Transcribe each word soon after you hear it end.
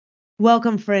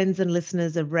Welcome, friends and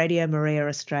listeners of Radio Maria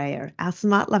Australia. Our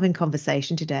Smart Loving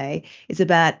conversation today is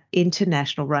about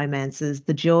international romances,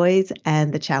 the joys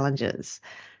and the challenges.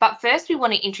 But first, we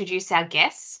want to introduce our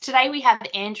guests. Today, we have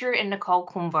Andrew and Nicole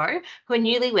Kumbo, who are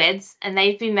newlyweds, and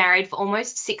they've been married for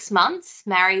almost 6 months,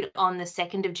 married on the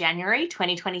 2nd of January,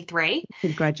 2023.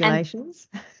 Congratulations.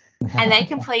 And they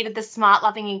completed the Smart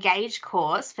Loving Engaged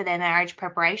course for their marriage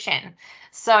preparation.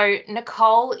 So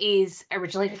Nicole is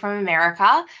originally from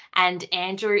America and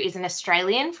Andrew is an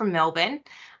Australian from Melbourne.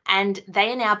 And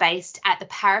they are now based at the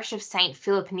parish of St.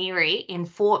 Philip Neri in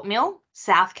Fort Mill,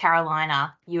 South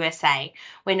Carolina, USA,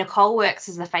 where Nicole works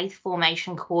as the faith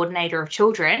formation coordinator of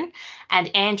children.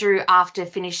 And Andrew, after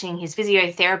finishing his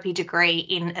physiotherapy degree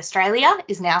in Australia,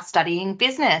 is now studying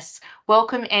business.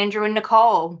 Welcome, Andrew and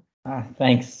Nicole.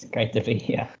 Thanks. Great to be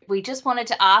here. We just wanted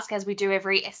to ask, as we do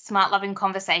every Smart Loving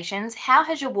Conversations, how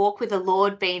has your walk with the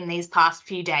Lord been these past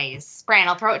few days? Fran,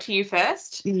 I'll throw it to you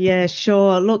first. Yeah,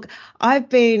 sure. Look, I've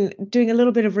been doing a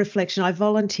little bit of reflection. I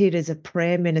volunteered as a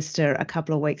prayer minister a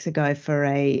couple of weeks ago for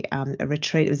a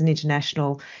retreat. It was an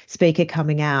international speaker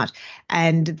coming out,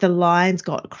 and the lines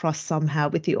got crossed somehow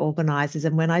with the organisers.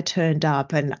 And when I turned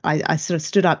up and I sort of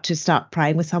stood up to start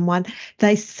praying with someone,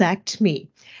 they sacked me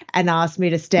and asked me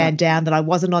to stand down, that I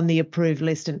wasn't on the approved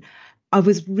list. And I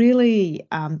was really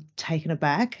taken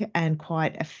aback and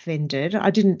quite offended. I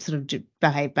didn't sort of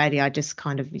behave badly. I just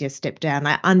kind of just stepped down.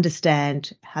 I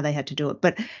understand how they had to do it,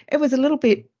 but it was a little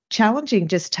bit challenging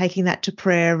just taking that to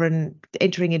prayer and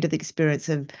entering into the experience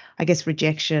of, I guess,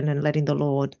 rejection and letting the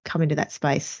Lord come into that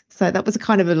space. So that was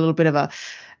kind of a little bit of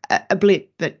a blip,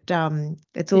 but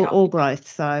it's all growth.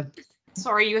 So.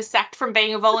 Sorry, you were sacked from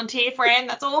being a volunteer, Fran.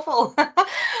 That's awful.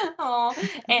 Oh,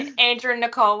 and Andrew and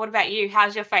Nicole, what about you?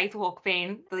 How's your faith walk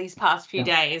been these past few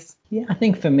days? Yeah, I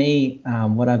think for me,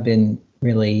 what I've been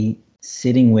really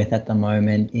sitting with at the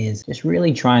moment is just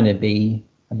really trying to be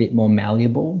a bit more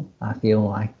malleable. I feel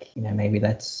like, maybe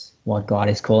that's what God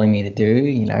is calling me to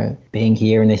do, being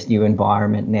here in this new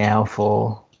environment now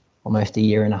for almost a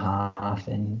year and a half,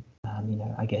 and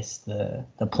I guess the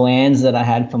plans that I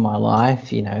had for my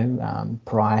life,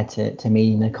 prior to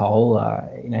meeting Nicole,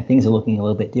 things are looking a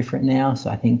little bit different now.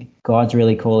 So I think God's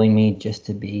really calling me just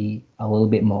to be a little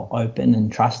bit more open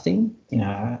and trusting.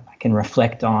 I can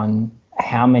reflect on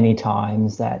how many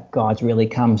times that God's really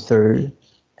come through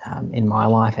in my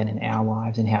life and in our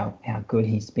lives, and how good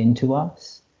he's been to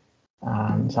us.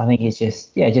 So I think he's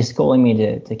just calling me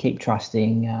to keep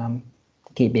trusting,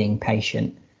 to keep being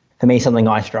patient. For me, something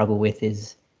I struggle with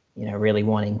is, really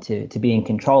wanting to be in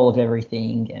control of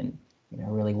everything, and,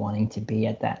 really wanting to be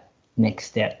at that next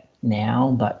step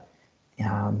now. But,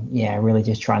 really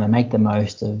just trying to make the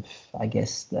most of, I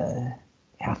guess,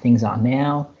 how things are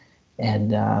now,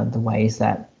 and the ways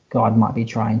that God might be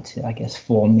trying to, I guess,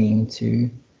 form me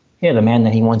into, the man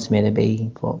that he wants me to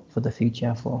be for the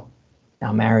future, for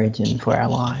our marriage and for our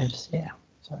lives. Yeah,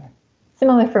 so.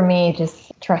 Similar for me,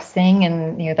 just trusting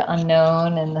and, the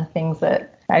unknown and the things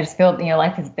that I just feel,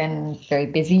 life has been very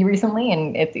busy recently,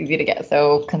 and it's easy to get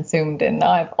so consumed, and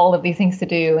I have all of these things to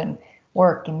do, and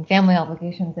work and family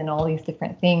obligations and all these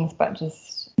different things, but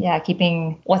just,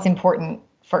 keeping what's important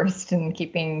first and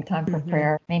keeping time for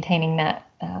prayer, maintaining that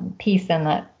peace and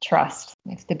that trust,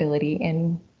 stability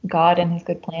in God and his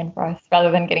good plan for us, rather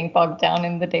than getting bogged down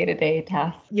in the day-to-day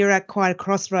tasks. You're at quite a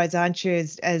crossroads, aren't you,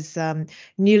 as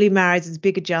newly married? There's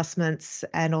big adjustments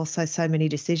and also so many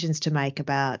decisions to make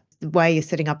about the way you're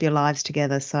setting up your lives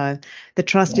together. So the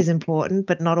trust is important,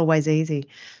 but not always easy.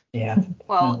 Yeah.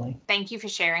 Well, totally. Thank you for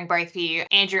sharing, both of you.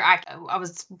 Andrew, I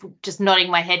was just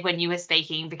nodding my head when you were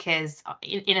speaking, because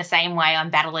in the same way I'm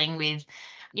battling with,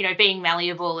 being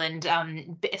malleable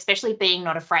and especially being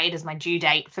not afraid as my due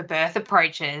date for birth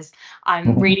approaches.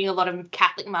 I'm reading a lot of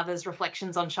Catholic mothers'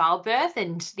 reflections on childbirth,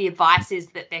 and the advice is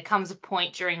that there comes a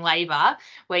point during labour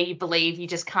where you believe you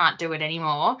just can't do it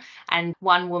anymore. And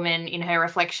one woman in her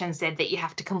reflection said that you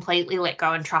have to completely let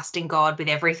go and trust in God with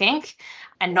everything,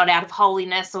 and not out of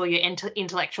holiness or your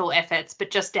intellectual efforts, but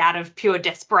just out of pure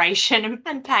desperation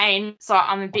and pain. So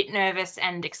I'm a bit nervous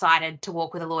and excited to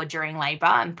walk with the Lord during labour,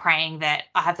 and praying that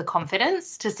I have the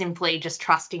confidence to simply just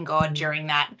trust in God during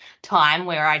that time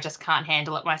where I just can't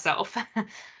handle it myself.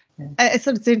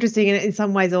 It's interesting. In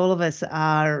some ways, all of us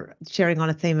are sharing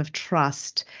on a theme of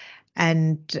trust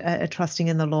and trusting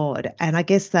in the Lord. And I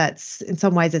guess that's, in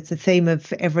some ways, it's the theme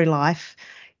of every life,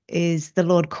 is the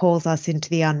Lord calls us into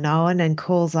the unknown and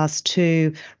calls us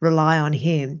to rely on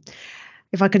him.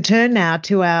 If I can turn now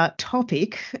to our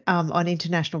topic on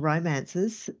international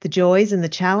romances, the joys and the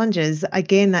challenges,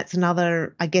 again, that's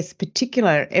another, I guess,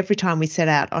 particular every time we set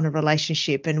out on a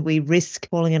relationship and we risk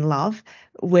falling in love,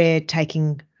 we're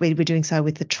doing so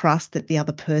with the trust that the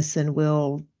other person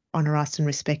will honour us and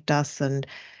respect us and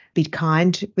be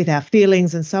kind with our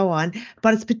feelings and so on.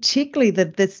 But it's particularly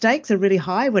the stakes are really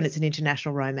high when it's an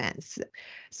international romance.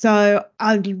 So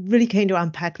I'm really keen to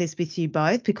unpack this with you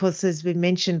both because, as we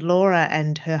mentioned, Laura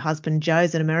and her husband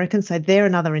Joe's an American, so they're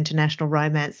another international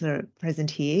romance that are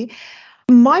present here.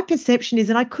 My perception is,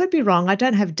 and I could be wrong, I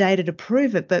don't have data to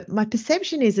prove it, but my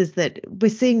perception is that we're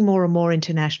seeing more and more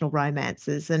international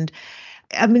romances. And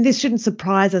I mean, this shouldn't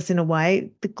surprise us in a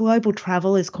way. The global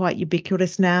travel is quite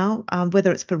ubiquitous now, whether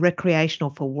it's for recreation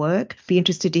or for work. Be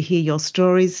interested to hear your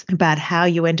stories about how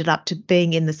you ended up to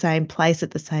being in the same place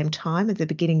at the same time at the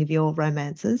beginning of your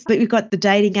romances. But we've got the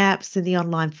dating apps and the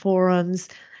online forums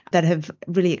that have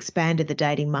really expanded the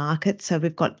dating market. So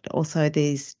we've got also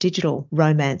these digital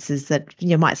romances that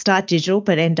might start digital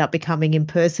but end up becoming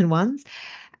in-person ones.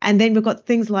 And then we've got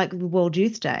things like World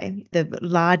Youth Day, the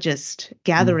largest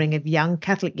gathering of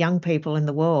Catholic young people in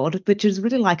the world, which is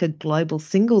really like a global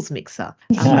singles mixer.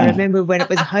 I remember when it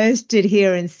was hosted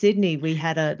here in Sydney, we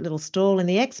had a little stall in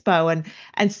the expo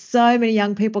and so many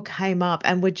young people came up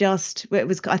and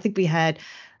I think we had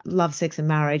love, sex and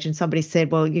marriage. And somebody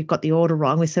said, well, you've got the order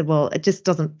wrong. We said, well,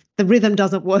 the rhythm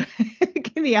doesn't work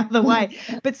the other way.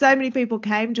 But so many people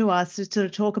came to us to sort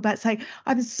of talk about saying,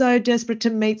 I'm so desperate to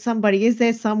meet somebody. Is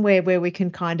there somewhere where we can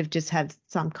kind of just have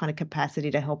some kind of capacity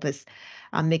to help us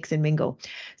mix and mingle?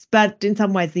 But in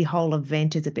some ways, the whole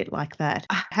event is a bit like that.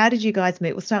 How did you guys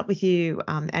meet? We'll start with you,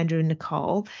 Andrew and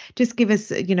Nicole. Just give us,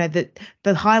 the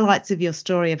highlights of your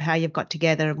story of how you've got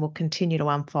together, and we'll continue to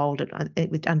unfold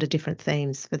it under different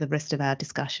themes for the rest of our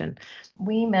discussion.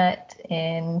 We met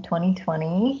in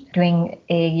 2020 doing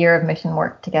a year of mission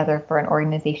work together for an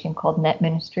organization called Net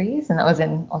Ministries, and that was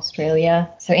in Australia.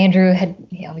 So Andrew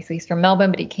obviously he's from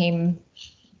Melbourne, but he came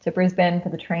to Brisbane for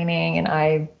the training, and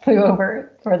I flew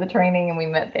over for the training, and we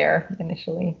met there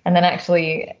initially. And then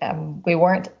actually, we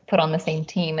weren't put on the same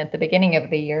team at the beginning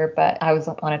of the year, but I was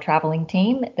on a traveling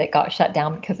team that got shut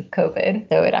down because of COVID.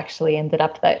 So it actually ended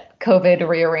up that COVID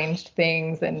rearranged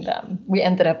things, and we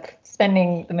ended up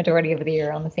spending the majority of the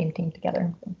year on the same team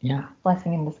together. Yeah.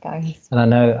 Blessing in disguise. And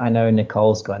I know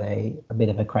Nicole's got a bit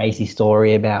of a crazy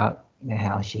story about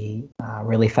how she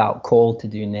really felt called to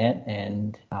do net,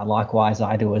 and likewise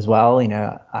I do as well.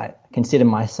 I consider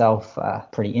myself a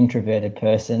pretty introverted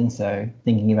person, so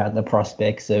thinking about the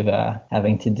prospects of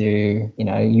having to do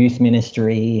youth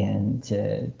ministry and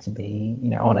to be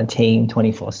on a team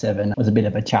 24/7 was a bit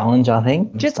of a challenge, I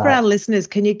think. Just for our listeners,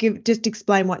 can you just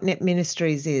explain what Net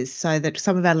Ministries is so that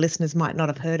some of our listeners might not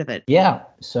have heard of it? Yeah,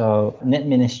 so Net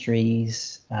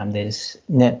Ministries, there's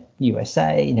Net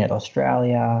USA, Net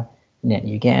Australia, Net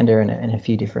Uganda, and a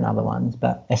few different other ones.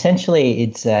 But essentially,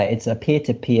 it's a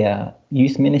peer-to-peer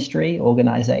youth ministry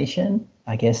organization.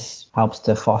 I guess helps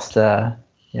to foster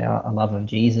a love of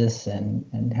Jesus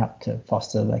and help to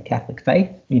foster the Catholic faith.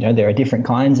 There are different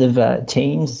kinds of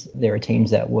teams. There are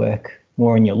teams that work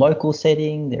more in your local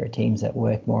setting. There are teams that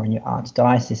work more in your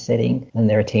archdiocese setting, and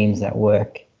there are teams that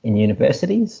work in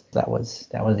universities. That was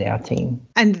our team.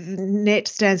 And NET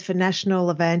stands for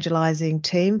National Evangelizing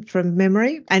Team from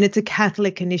memory, and it's a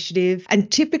Catholic initiative.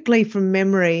 And typically from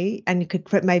memory, and you could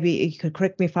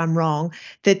correct me if I'm wrong,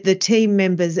 that the team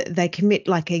members, they commit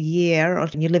like a year, or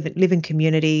you live in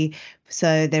community,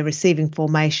 so they're receiving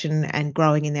formation and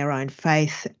growing in their own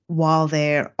faith while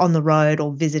they're on the road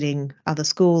or visiting other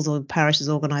schools or parishes,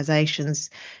 organisations,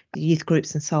 youth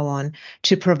groups and so on,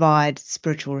 to provide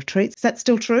spiritual retreats. Is that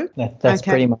still true? That's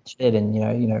pretty much it.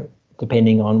 And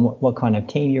depending on what kind of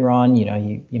team you're on,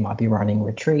 you might be running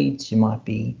retreats. You might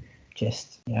be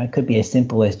just it could be as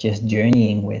simple as just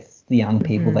journeying with the young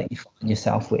people that you find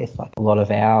yourself with. Like a lot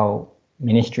of our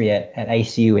ministry at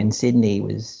ACU in Sydney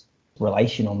was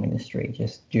relational ministry,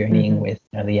 just journeying with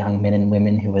the young men and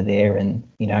women who were there, and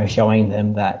showing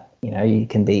them that you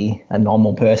can be a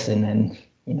normal person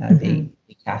and be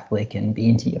Catholic and be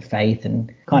into your faith,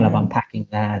 and kind of unpacking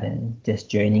that and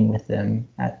just journeying with them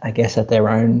at their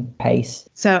own pace.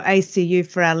 So ACU,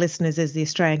 for our listeners, is the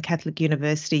Australian Catholic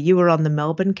University. You were on the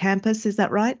Melbourne campus, is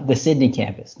that right? The Sydney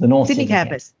campus, the North Sydney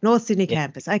campus. North Sydney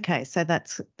campus. Okay, so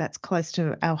that's close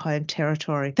to our home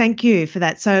territory. Thank you for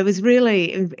that. So it was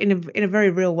really, in a very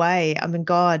real way, I mean,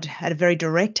 God had a very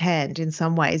direct hand in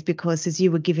some ways, because as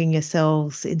you were giving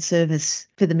yourselves in service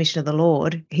for the mission of the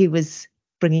Lord, he was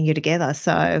bringing you together.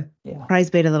 So Yeah. praise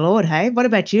be to the Lord. Hey, what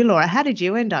about you, Laura? How did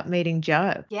you end up meeting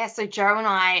Joe? Yeah, so Joe and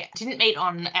I didn't meet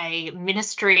on a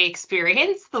ministry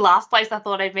experience. The last place I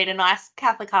thought I'd meet a nice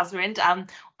Catholic husband.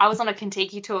 I was on a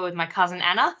Kentucky tour with my cousin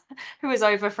Anna, who was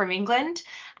over from England.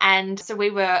 And so we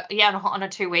were, on a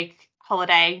 2-week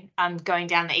holiday going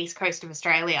down the east coast of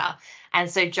Australia. And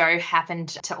so Joe happened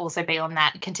to also be on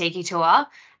that Kentucky tour.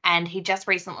 And he just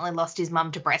recently lost his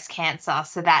mum to breast cancer.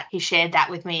 So that he shared that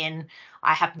with me, and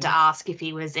I happened to ask if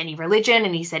he was any religion,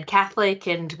 and he said Catholic,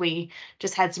 and we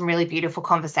just had some really beautiful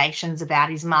conversations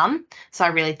about his mum. So I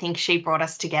really think she brought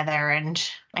us together and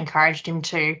encouraged him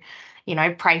to,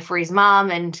 pray for his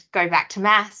mum and go back to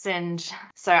mass. And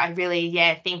so I really,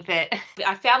 think that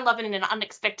I found love in an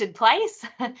unexpected place.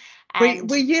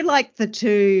 Were you like the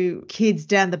two kids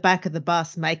down the back of the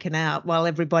bus making out while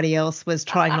everybody else was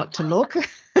trying not to look?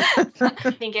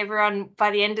 I think everyone, by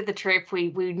the end of the trip, we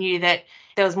knew that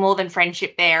there was more than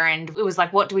friendship there, and it was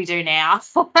like, what do we do now?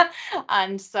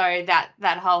 And so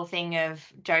that whole thing of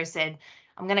Joe said,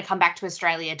 I'm going to come back to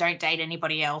Australia, don't date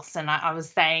anybody else. And I was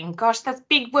saying, gosh, that's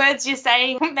big words you're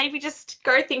saying. Maybe just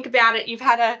go think about it. You've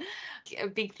had a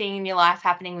big thing in your life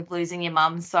happening with losing your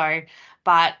mum. So,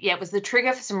 but yeah, it was the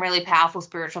trigger for some really powerful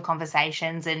spiritual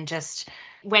conversations, and just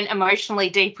went emotionally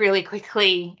deep really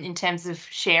quickly in terms of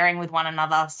sharing with one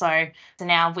another. So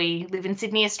now we live in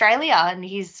Sydney, Australia, and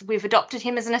we've adopted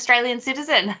him as an Australian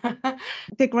citizen.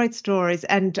 They're great stories,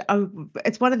 and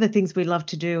it's one of the things we love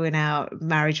to do in our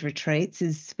marriage retreats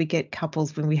is we get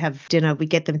couples, when we have dinner, we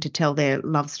get them to tell their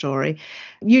love story,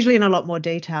 usually in a lot more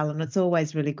detail, and it's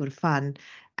always really good fun.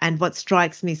 And what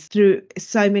strikes me through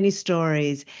so many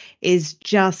stories is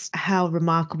just how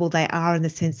remarkable they are, in the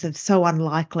sense of so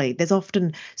unlikely. There's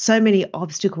often so many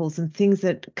obstacles and things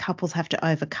that couples have to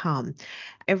overcome.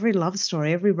 Every love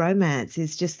story, every romance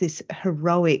is just this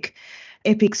heroic,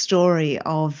 epic story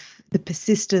of the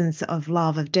persistence of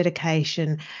love, of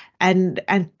dedication, and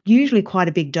usually quite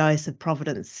a big dose of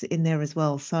providence in there as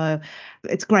well. So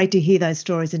it's great to hear those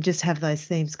stories and just have those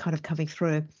themes kind of coming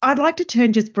through. I'd like to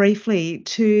turn just briefly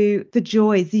to the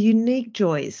joys, the unique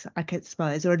joys, I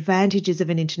suppose, or advantages of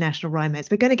an international romance.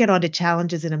 We're going to get on to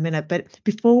challenges in a minute, but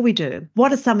before we do,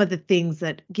 what are some of the things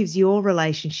that gives your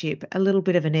relationship a little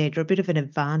bit of an edge or a bit of an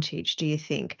advantage, do you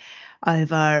think,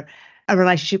 over a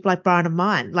relationship like Brian and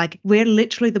mine? Like, we're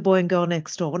literally the boy and girl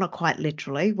next door. Well, not quite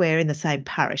literally. We're in the same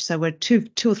parish. So we're two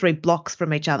or three blocks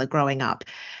from each other growing up.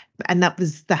 And that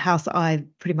was the house I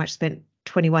pretty much spent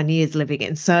 21 years living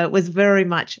in. So it was very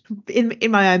much in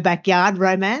my own backyard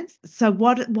romance. So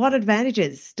what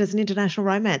advantages does an international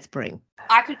romance bring?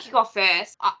 I could kick off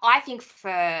first. I think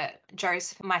for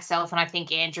Joseph, myself, and I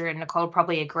think Andrew and Nicole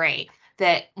probably agree,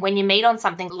 that when you meet on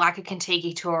something like a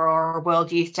Kentucky tour or a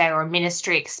World Youth Day or a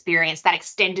ministry experience, that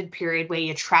extended period where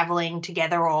you're traveling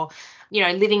together or,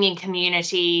 living in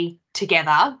community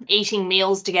together, eating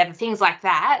meals together, things like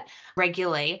that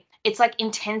regularly, it's like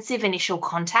intensive initial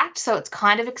contact. So it's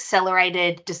kind of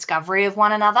accelerated discovery of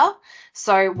one another.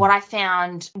 So what I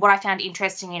found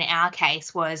interesting in our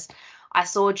case was, I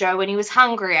saw Joe when he was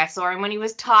hungry. I saw him when he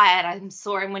was tired. I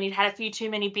saw him when he'd had a few too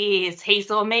many beers. He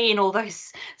saw me in all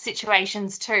those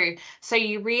situations too. So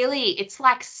it's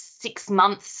like 6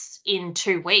 months in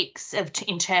 2 weeks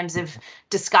in terms of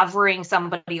discovering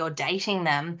somebody or dating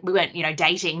them. We weren't,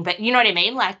 dating, but you know what I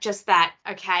mean? Like, just that,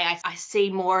 okay, I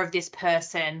see more of this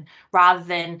person, rather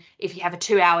than if you have a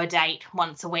 2-hour date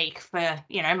once a week for,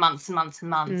 months and months and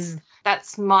months.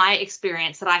 That's my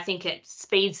experience, that I think it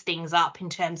speeds things up in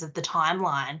terms of the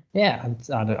timeline. Yeah,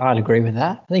 I'd agree with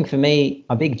that. I think for me,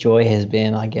 a big joy has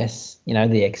been, I guess,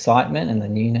 the excitement and the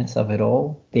newness of it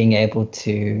all, being able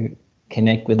to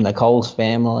connect with Nicole's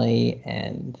family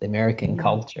and the American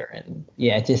culture, and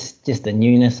just the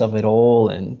newness of it all,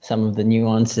 and some of the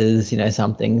nuances,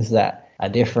 some things that are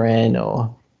different,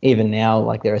 or even now,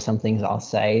 like, there are some things I'll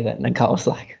say that Nicole's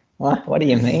like, what do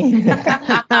you mean?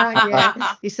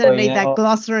 Yeah, you sort of need that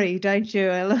glossary, don't you?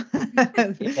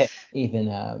 Yeah,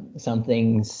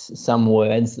 even some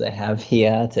words they have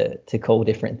here to call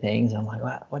different things. I'm like,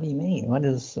 what do you mean?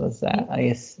 What's that? I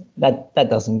guess that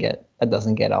doesn't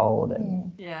get old.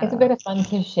 And it's a bit of fun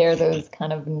to share those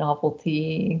kind of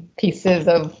novelty pieces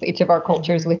of each of our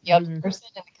cultures with the other person,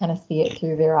 and kind of see it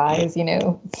through their eyes.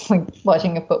 It's like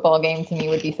watching a football game to me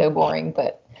would be so boring,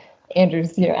 but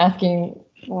Andrew's asking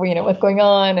what's going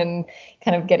on, and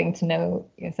kind of getting to know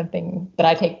something that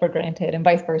I take for granted, and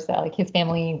vice versa. Like, his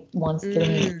family once threw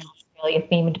me a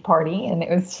themed party, and it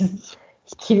was just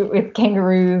cute with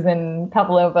kangaroos and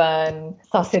pavlova and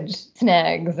sausage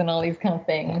snags and all these kind of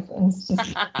things. And it's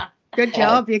just Good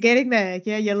job. You're getting there.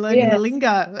 Yeah, you're learning the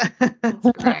lingo.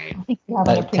 That's great. You have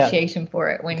an appreciation for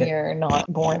it when you're not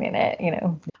born in it, you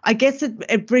know. I guess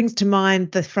it brings to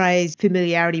mind the phrase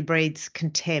familiarity breeds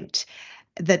contempt,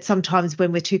 that sometimes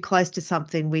when we're too close to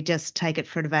something, we just take it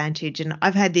for advantage. And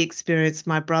I've had the experience,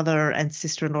 my brother and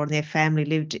sister-in-law and their family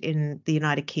lived in the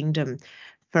United Kingdom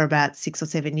for about 6 or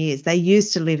 7 years. They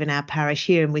used to live in our parish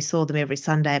here and we saw them every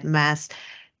Sunday at Mass.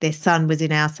 Their son was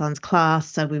in our son's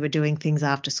class, so we were doing things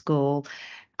after school.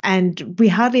 And we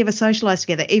hardly ever socialised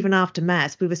together, even after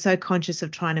Mass. We were so conscious of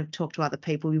trying to talk to other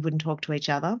people, we wouldn't talk to each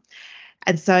other.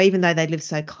 And so even though they lived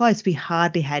so close, we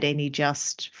hardly had any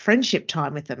just friendship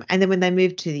time with them. And then when they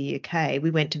moved to the UK,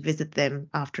 we went to visit them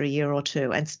after a year or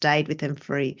two and stayed with them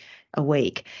for a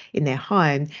week in their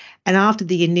home. And after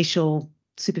the initial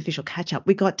superficial catch up,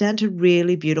 we got down to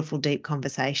really beautiful, deep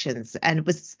conversations. And it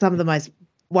was some of the most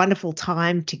wonderful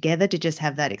time together to just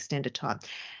have that extended time.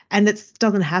 And that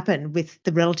doesn't happen with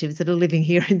the relatives that are living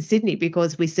here in Sydney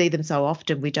because we see them so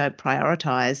often, we don't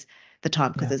prioritise the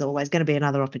time because there's always going to be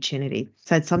another opportunity.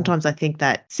 So sometimes I think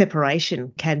that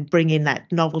separation can bring in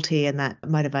that novelty and that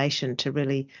motivation to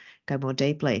really go more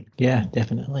deeply. Yeah,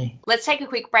 definitely. Let's take a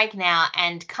quick break now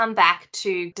and come back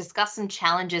to discuss some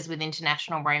challenges with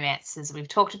international romances. We've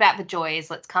talked about the joys.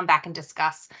 Let's come back and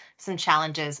discuss some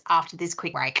challenges after this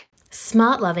quick break.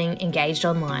 Smart Loving Engaged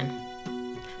Online.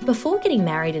 Before getting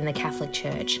married in the Catholic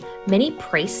Church, many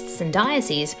priests and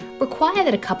dioceses require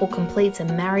that a couple completes a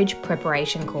marriage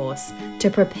preparation course to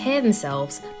prepare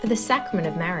themselves for the sacrament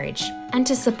of marriage and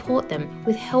to support them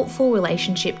with helpful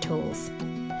relationship tools.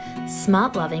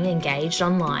 Smart Loving Engaged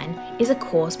Online is a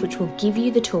course which will give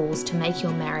you the tools to make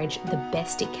your marriage the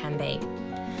best it can be.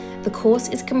 The course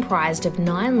is comprised of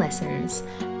 9 lessons.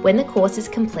 When the course is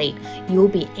complete, you will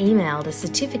be emailed a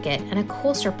certificate and a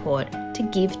course report to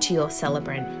give to your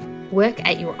celebrant. Work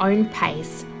at your own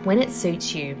pace when it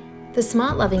suits you. The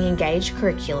Smart Loving Engaged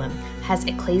curriculum has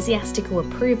ecclesiastical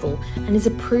approval and is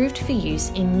approved for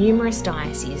use in numerous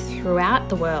dioceses throughout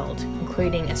the world,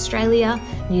 including Australia,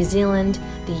 New Zealand,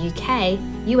 the UK,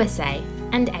 USA,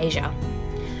 and Asia.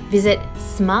 Visit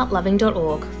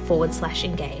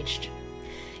smartloving.org/engaged.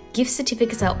 Gift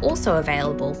certificates are also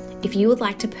available if you would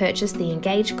like to purchase the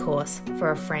Engage course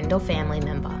for a friend or family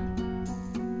member.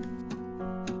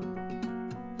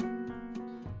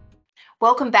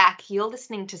 Welcome back. You're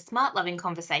listening to Smart Loving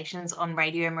Conversations on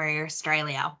Radio Maria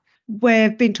Australia.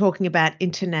 We've been talking about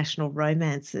international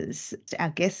romances.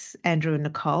 Our guests, Andrew and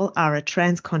Nicole, are a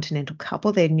transcontinental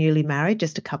couple. They're newly married,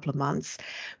 just a couple of months.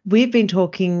 We've been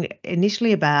talking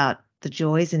initially about the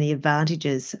joys and the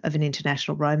advantages of an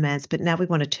international romance, but now we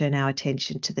want to turn our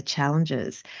attention to the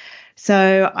challenges.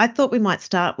 So I thought we might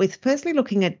start with firstly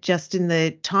looking at just in the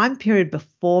time period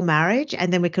before marriage,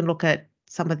 and then we can look at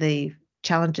some of the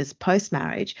challenges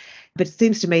post-marriage. But it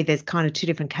seems to me there's kind of 2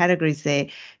 different categories there.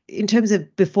 In terms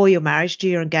of before your marriage, to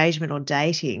your engagement or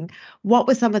dating, what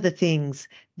were some of the things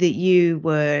that you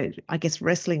were, I guess,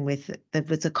 wrestling with that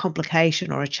was a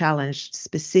complication or a challenge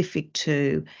specific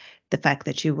to the fact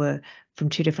that you were from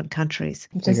 2 different countries?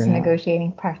 Just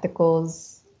negotiating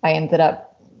practicals. I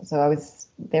was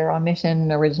there on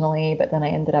mission originally, but then I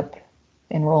ended up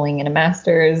enrolling in a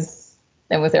master's,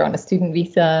 then was there on a student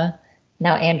visa.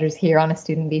 Now Andrew's here on a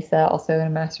student visa, also in a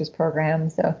master's program.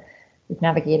 So we've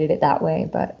navigated it that way,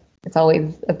 but it's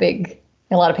always a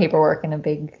lot of paperwork and a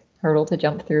big hurdle to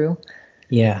jump through.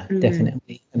 Yeah,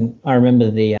 definitely. And I remember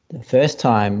the first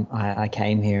time I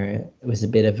came here, it was a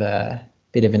bit of an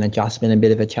adjustment, a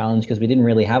bit of a challenge because we didn't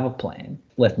really have a plan.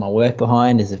 Left my work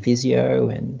behind as a physio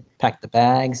and packed the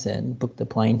bags and booked the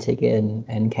plane ticket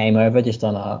and came over just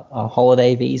on a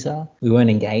holiday visa. We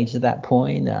weren't engaged at that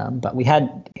point, but we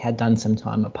had done some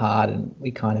time apart and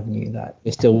we kind of knew that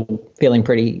we're still feeling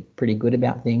pretty good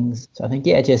about things. So I think,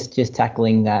 just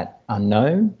tackling that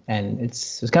unknown, and it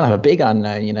was kind of a big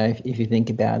unknown, if you think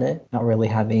about it, not really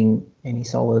having any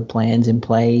solid plans in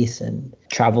place, and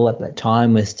travel at that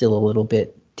time was still a little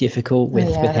bit difficult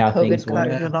with how things were.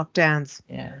 The lockdowns.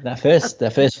 Yeah, the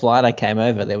first flight I came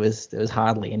over, there was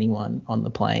hardly anyone on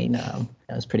the plane.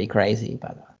 It was pretty crazy,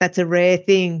 but that's a rare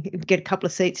thing. Get a couple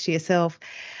of seats to yourself.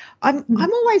 I'm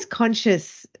always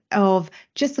conscious of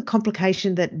just the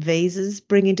complication that visas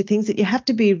bring into things, that you have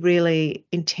to be really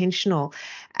intentional.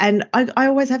 And I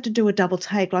always have to do a double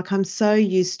take. Like, I'm so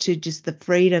used to just the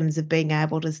freedoms of being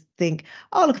able to think,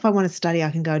 oh, look, if I want to study, I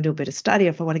can go and do a bit of study.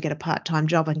 If I want to get a part-time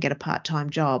job, I can get a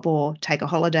part-time job or take a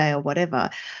holiday or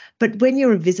whatever. But when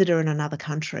you're a visitor in another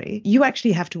country, you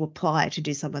actually have to apply to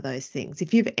do some of those things.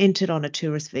 If you've entered on a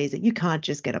tourist visa, you can't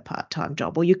just get a part-time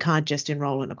job or you can't just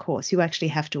enroll in a course. You actually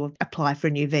have to apply for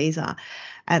a new visa.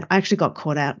 And And I actually got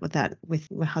caught out with that with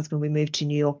my husband. We moved to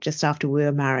New York just after we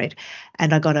were married,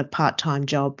 and I got a part-time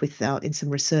job with in some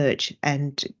research,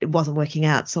 and it wasn't working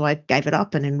out. So I gave it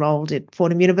up and enrolled at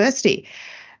Fordham University,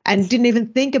 and didn't even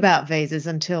think about visas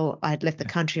until I'd left the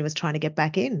country and was trying to get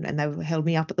back in, and they held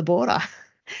me up at the border.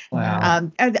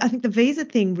 Wow. And I think the visa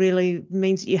thing really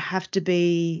means you have to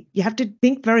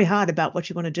think very hard about what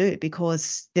you want to do,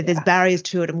 because there's barriers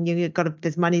to it. I mean,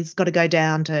 there's money's got to go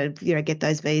down to, get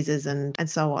those visas and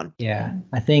so on. Yeah,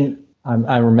 I think I'm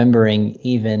remembering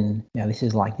even, this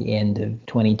is like the end of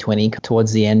 2020,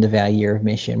 towards the end of our year of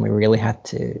mission, we really had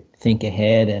to think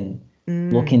ahead and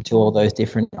look into all those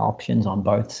different options on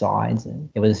both sides, and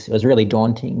it was really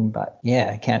daunting. But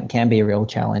yeah, it can be a real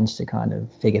challenge to kind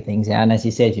of figure things out. And as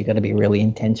you said, you've got to be really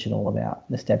intentional about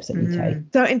the steps that you take.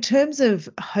 So in terms of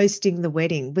hosting the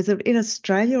wedding, was it in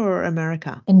Australia or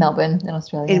America? In Melbourne, in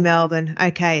Australia. In Melbourne.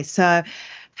 Okay, so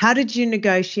how did you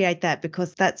negotiate that?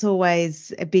 Because that's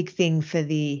always a big thing for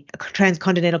the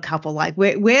transcontinental couple. Like,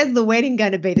 where's the wedding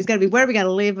going to be? There's going to be, where are we going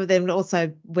to live? But then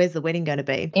also, where's the wedding going to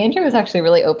be? Andrew was actually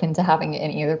really open to having it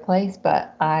in either place,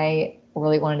 but I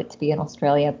really wanted it to be in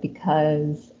Australia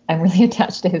because I'm really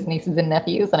attached to his nieces and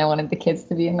nephews, and I wanted the kids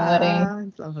to be in the wedding.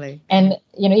 That's lovely. And,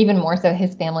 even more so,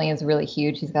 his family is really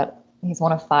huge. He's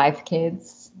one of 5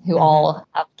 kids who all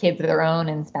have kids of their own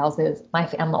and spouses.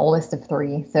 I'm the oldest of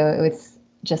 3, so it was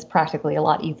just practically a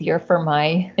lot easier for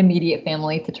my immediate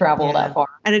family to travel that far.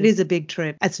 And it is a big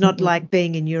trip. It's not like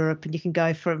being in Europe, and you can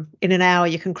go in an hour,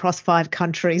 you can cross 5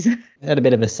 countries. We had a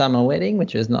bit of a summer wedding,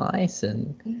 which was nice,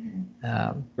 and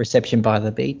reception by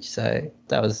the beach. So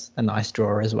that was a nice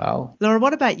draw as well. Laura,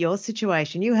 what about your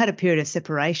situation? You had a period of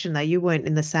separation, though. You weren't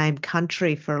in the same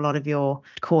country for a lot of your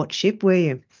courtship, were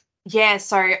you? Yeah,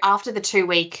 so after the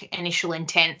 2-week initial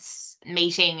intense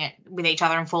meeting with each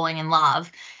other and falling in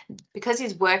love, because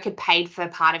his work had paid for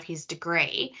part of his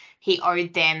degree, he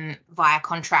owed them via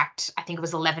contract, I think it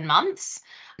was 11 months.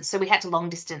 So we had to long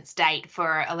distance date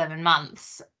for 11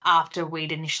 months after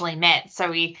we'd initially met.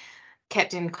 So we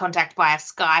kept in contact via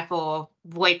Skype or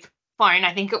VoIP phone,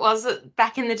 I think it was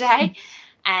back in the day.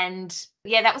 And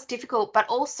yeah, that was difficult, but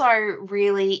also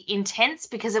really intense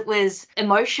because it was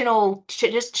emotional,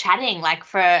 just chatting like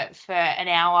for an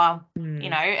hour,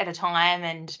 at a time,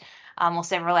 and or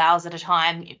several hours at a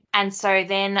time. And so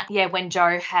then, when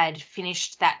Joe had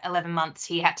finished that 11 months,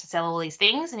 he had to sell all these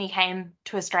things, and he came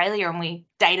to Australia, and we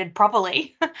dated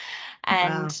properly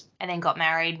and then got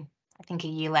married, I think, a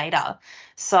year later.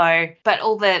 So, but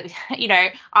all the,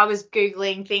 I was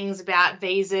Googling things about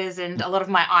visas, and a lot of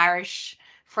my Irish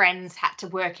friends had to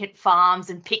work at farms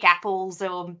and pick apples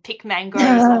or pick mangoes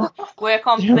or work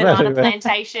on banana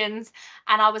plantations.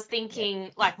 And I was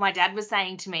thinking, like my dad was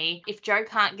saying to me, if Joe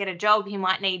can't get a job, he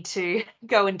might need to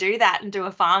go and do that and do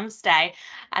a farm stay.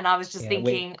 And I was just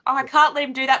thinking, I can't let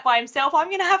him do that by himself. I'm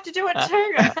going to have to do it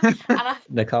too.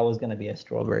 Nicole was going to be a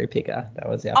strawberry picker. That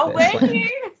was our first plan. Were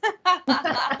you?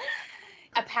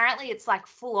 Apparently it's like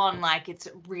full on, like it's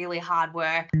really hard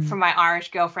work. From my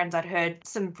Irish girlfriends, I'd heard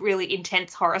some really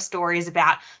intense horror stories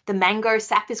about the mango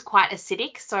sap is quite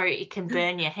acidic, so it can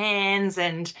burn your hands.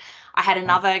 And I had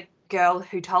another girl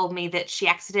who told me that she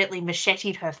accidentally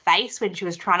macheted her face when she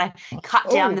was trying to cut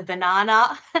down the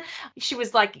banana. She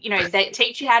was like, they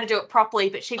teach you how to do it properly,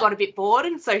 but she got a bit bored,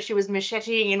 and so she was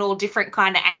macheting in all different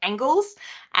kind of angles,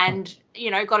 and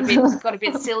got a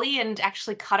bit silly and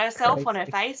actually cut herself on her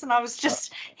face. And I was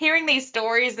just hearing these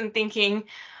stories and thinking,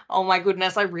 oh my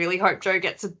goodness, I really hope Joe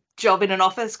gets a job in an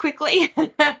office quickly.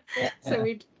 So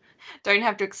we don't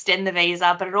have to extend the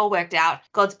visa, but it all worked out.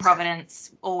 God's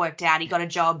providence, all worked out. He got a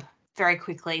job very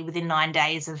quickly within 9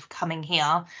 days of coming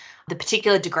here. The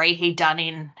particular degree he'd done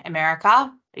in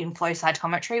America in flow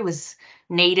cytometry was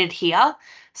needed here.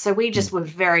 So we just were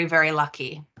very, very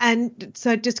lucky. And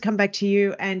so just to come back to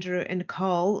you, Andrew and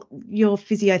Nicole, your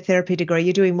physiotherapy degree,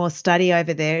 you're doing more study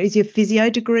over there. Is your physio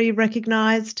degree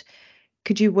recognised?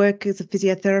 Could you work as a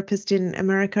physiotherapist in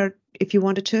America if you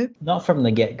wanted to? Not from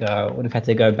the get-go. I would have had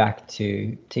to go back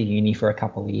to uni for a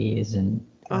couple of years and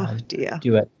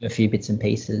do a few bits and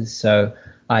pieces. So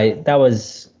that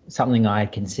was something I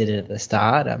considered at the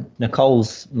start.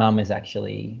 Nicole's mum is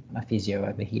actually a physio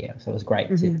over here, so it was great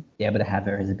to be able to have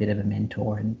her as a bit of a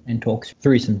mentor and talk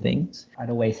through some things. I'd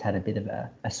always had a bit of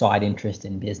a side interest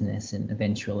in business, and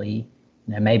eventually,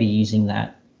 maybe using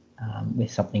that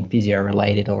with something physio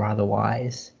related or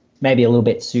otherwise. Maybe a little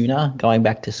bit sooner going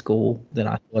back to school than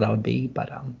I thought I would be, but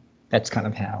that's kind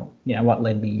of how, what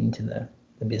led me into the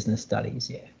the business studies.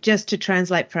 Yeah. Just to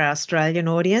translate for our Australian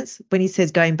audience, when he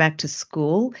says going back to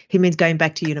school, he means going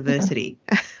back to university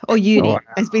or uni,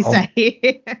 as we say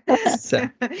here. So,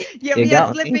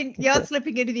 You're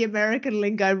slipping into the American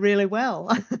lingo really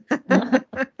well.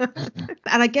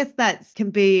 And I guess that can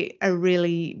be a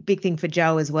really big thing for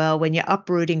Joe as well, when you're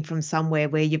uprooting from somewhere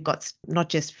where you've got not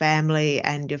just family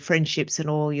and your friendships and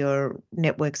all your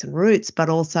networks and roots, but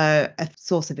also a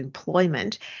source of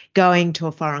employment, going to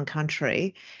a foreign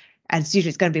country. And it's usually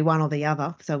it's going to be one or the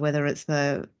other. So whether it's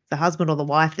the husband or the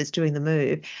wife that's doing the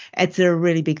move, it's a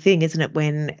really big thing, isn't it?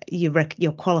 When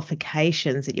your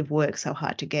qualifications that you've worked so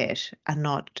hard to get are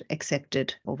not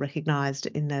accepted or recognised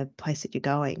in the place that you're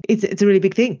going. It's a really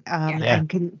big thing, and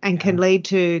can lead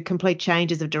to complete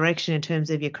changes of direction in terms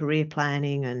of your career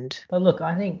planning. But look,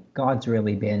 I think God's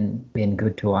really been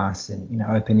good to us, and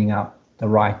opening up the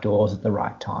right doors at the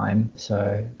right time.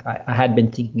 So I had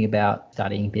been thinking about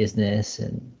studying business,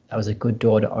 and that was a good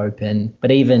door to open.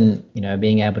 But even,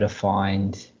 being able to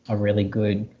find a really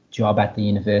good job at the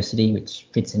university, which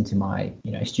fits into my,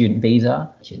 student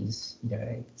visa, which is,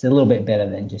 it's a little bit better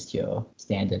than just your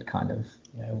standard kind of,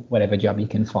 whatever job you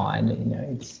can find.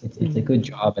 It's a good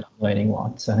job, and I'm learning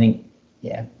lots. So I think,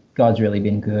 God's really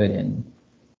been good. And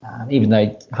even though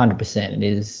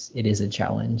 100% it is a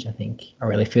challenge, I think I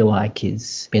really feel like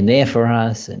he's been there for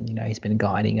us, and he's been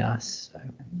guiding us. So.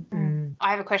 I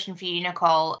have a question for you,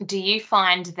 Nicole. Do you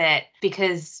find that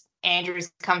because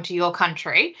Andrew's come to your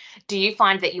country, do you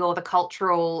find that you're the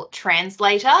cultural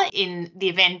translator in the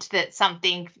event that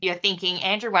something you're thinking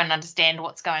Andrew won't understand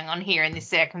what's going on here in this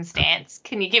circumstance?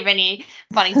 Can you give any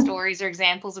funny stories or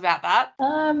examples about that?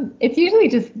 It's usually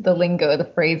just the lingo, the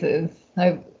phrases.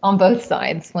 On both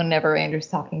sides, whenever Andrew's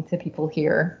talking to people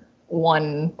here,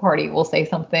 one party will say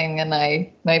something and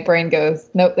my brain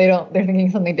goes, nope, they don't, they're thinking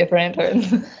something different, or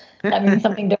that means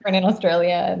something different in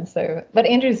Australia. And so, but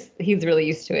he's really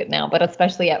used to it now, but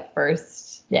especially at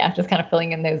first, just kind of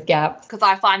filling in those gaps. Because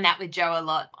I find that with Joe a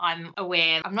lot. I'm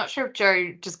aware. I'm not sure if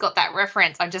Joe just got that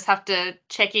reference. I just have to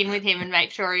check in with him and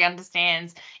make sure he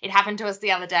understands. It happened to us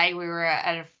the other day. We were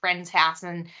at a friend's house,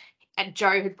 and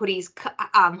Joe had put his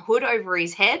hood over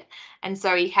his head, and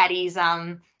so he had his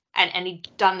and he'd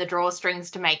done the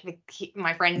drawstrings to make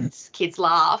my friend's kids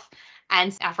laugh.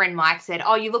 And our friend Mike said,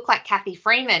 "Oh, you look like Kathy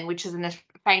Freeman," which is a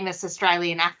famous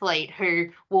Australian athlete who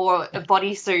wore a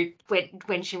bodysuit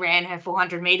when she ran her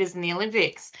 400 meters in the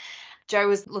Olympics. Joe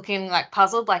was looking like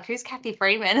puzzled, like, who's Kathy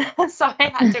Freeman? So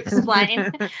I had to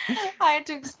explain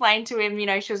to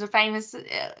him, she was a famous,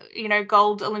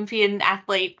 gold Olympian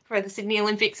athlete for the Sydney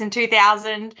Olympics in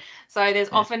 2000. So there's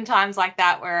often times like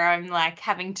that where I'm like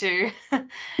having to,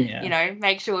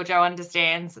 make sure Joe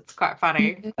understands. It's quite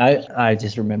funny. I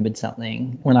just remembered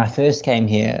something. When I first came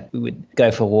here, we would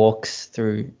go for walks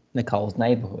through Nicole's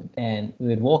neighborhood, and we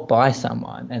would walk by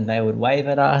someone and they would wave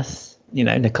at us.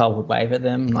 Nicole would wave at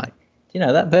them like, do you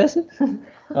know that person?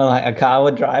 Or like a car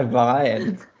would drive by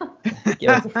and give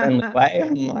us a friendly wave.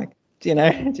 I'm like, do you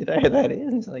know who that is?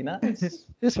 And he's like, no, it's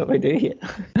just what we do here.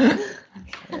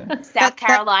 South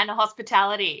Carolina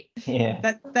hospitality.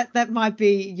 Yeah. That might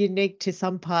be unique to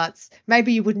some parts.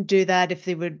 Maybe you wouldn't do that if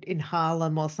they were in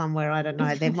Harlem or somewhere. I don't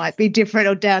know. They might be different,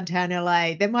 or downtown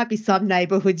LA. There might be some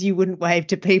neighborhoods you wouldn't wave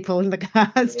to people in the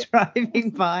cars driving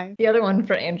by. The other one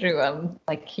for Andrew,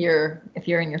 like here, if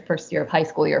you're in your first year of high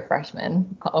school, you're a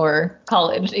freshman, or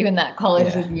college, even that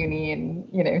college is uni,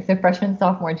 and so freshman,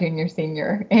 sophomore, junior,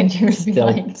 senior, Andrew would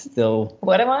be still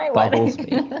what am I? Bubbles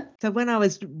me. So when I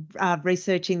was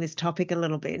researching this topic a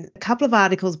little bit, a couple of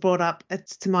articles brought up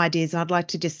some ideas. I'd like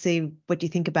to just see what you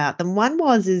think about them. One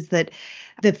is that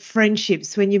the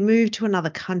friendships, when you move to another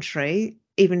country,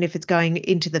 even if it's going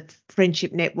into the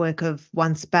friendship network of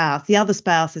one spouse, the other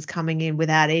spouse is coming in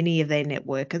without any of their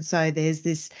network. And so there's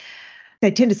this,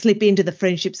 they tend to slip into the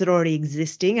friendships that are already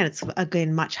existing, and it's,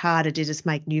 again, much harder to just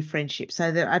make new friendships.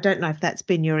 So I don't know if that's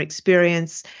been your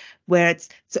experience, where it's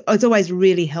always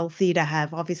really healthy to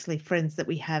have, obviously, friends that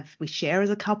we share as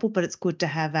a couple, but it's good to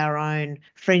have our own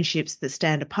friendships that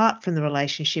stand apart from the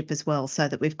relationship as well, so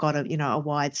that we've got a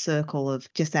wide circle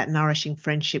of just that nourishing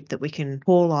friendship that we can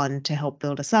call on to help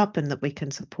build us up and that we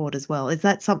can support as well. Is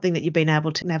that something that you've been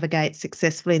able to navigate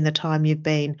successfully in the time you've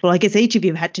been? Well, I guess each of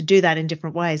you have had to do that in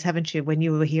different ways, haven't you? When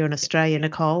you were here in Australia,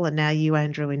 Nicole, and now you,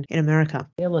 Andrew, in America.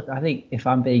 Yeah, look, I think if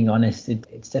I'm being honest,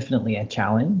 it's definitely a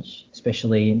challenge,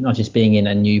 especially not just just being in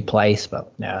a new place,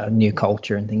 but a new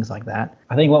culture and things like that.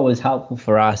 I think what was helpful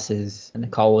for us is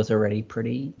Nicole was already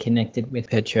pretty connected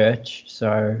with her church,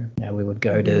 so we would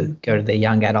go to the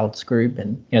young adults group,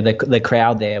 and the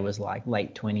crowd there was like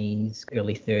late 20s,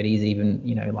 early 30s, even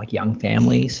like young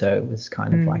families. So it was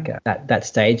kind of like that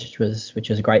stage, which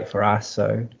was great for us.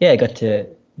 So I got to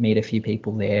meet a few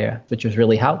people there, which was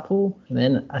really helpful. And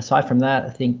then aside from that, I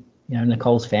think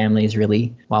Nicole's family is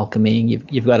really welcoming.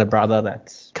 You've got a brother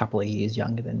that's a couple of years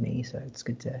younger than me, so it's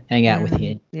good to hang out with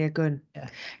him. Yeah, good. Yeah.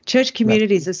 Church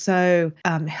communities are so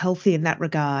healthy in that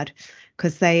regard,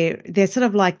 because they're sort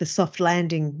of like the soft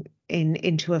landing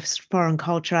into a foreign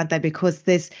culture, aren't they? Because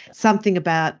there's something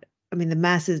about, the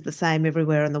Mass is the same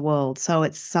everywhere in the world, so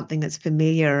it's something that's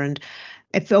familiar, and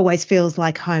it always feels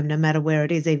like home no matter where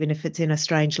it is, even if it's in a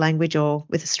strange language or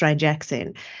with a strange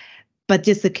accent. But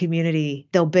just the community,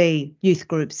 there'll be youth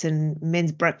groups and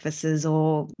men's breakfasts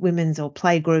or women's or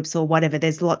play groups or whatever.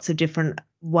 There's lots of different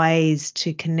ways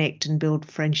to connect and build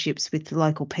friendships with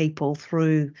local people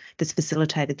that's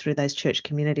facilitated through those church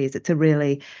communities. It's a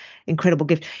really incredible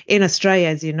gift. In Australia,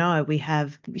 as you know, we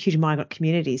have huge migrant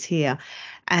communities here.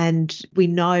 And we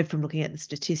know from looking at the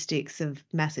statistics of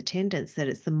mass attendance that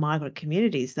it's the migrant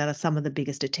communities that are some of the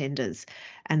biggest attenders,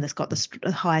 and that's got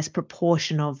the highest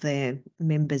proportion of their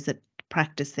members that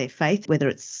practice their faith, whether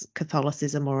it's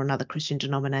Catholicism or another Christian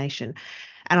denomination.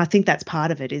 And I think that's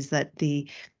part of it, is that the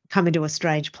coming to a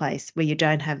strange place where you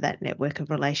don't have that network of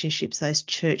relationships, those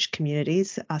church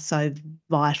communities are so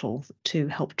vital to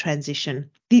help transition.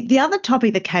 The other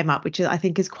topic that came up, which I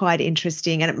think is quite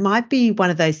interesting, and it might be one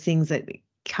of those things that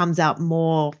comes out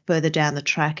more further down the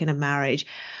track in a marriage,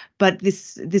 but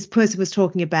this person was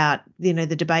talking about, the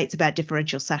debates about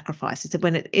differential sacrifice. He said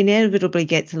when it inevitably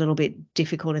gets a little bit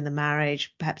difficult in the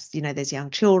marriage, perhaps, there's young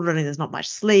children and there's not much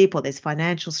sleep, or there's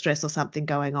financial stress or something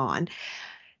going on,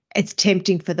 it's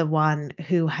tempting for the one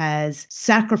who has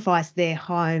sacrificed their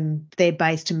home, their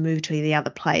base, to move to the other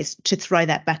place, to throw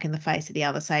that back in the face of the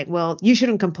other, saying, well, you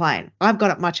shouldn't complain. I've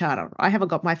got it much harder. I haven't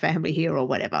got my family here, or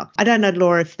whatever. I don't know,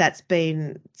 Laura, if that's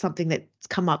been something that's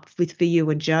come up with for you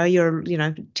and Joe. You're,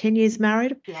 10 years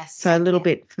married. Yes. So a little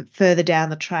bit further down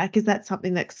the track. Is that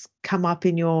something that's come up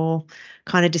in your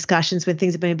kind of discussions when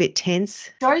things have been a bit tense?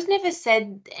 Joe's never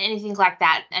said anything like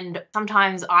that. And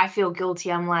sometimes I feel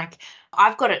guilty. I'm like,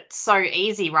 I've got it so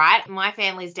easy, right? My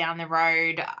family's down the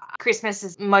road. Christmas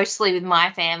is mostly with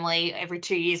my family. Every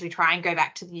 2 years we try and go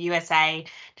back to the USA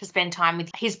to spend time with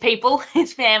his people,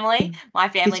 his family, my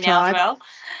family His now tribe. as well.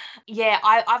 Yeah,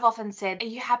 I've often said, are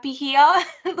you happy here?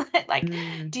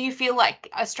 Do you feel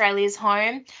like Australia's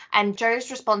home? And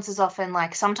Joe's response is often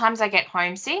like, sometimes I get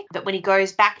homesick, but when he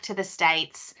goes back to the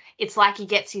States, it's like he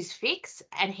gets his fix,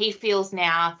 and he feels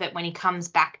now that when he comes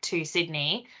back to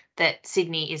Sydney, that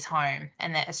Sydney is home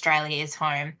and that Australia is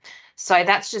home. So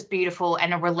that's just beautiful,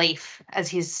 and a relief as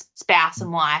his spouse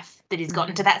and wife that he's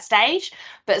gotten to that stage.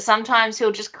 But sometimes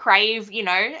he'll just crave,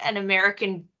 an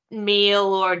American meal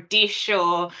or a dish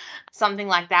or something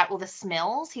like that, or the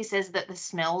smells. He says that the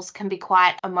smells can be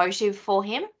quite emotive for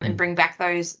him and bring back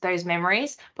those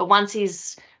memories. But once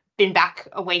he's been back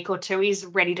a week or two, he's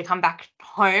ready to come back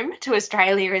home to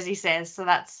Australia, as he says. So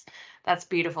that's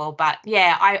beautiful. But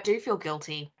yeah, I do feel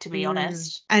guilty, to be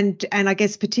honest. And I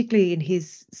guess particularly in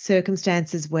his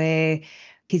circumstances where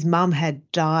his mum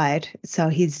had died, so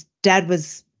his dad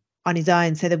was on his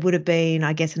own, so there would have been,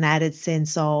 I guess, an added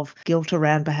sense of guilt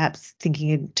around perhaps thinking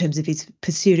in terms of his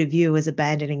pursuit of you as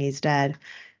abandoning his dad.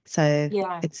 So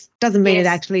it doesn't mean it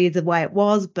actually is the way it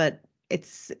was, but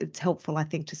it's helpful, I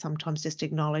think, to sometimes just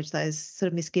acknowledge those sort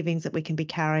of misgivings that we can be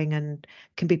carrying and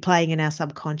can be playing in our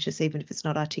subconscious, even if it's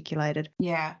not articulated.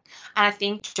 Yeah. And I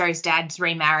think Joe's dad's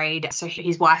remarried. So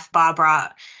his wife,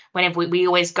 Barbara, whenever we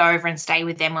always go over and stay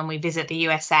with them when we visit the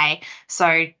USA.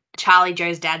 So Charlie,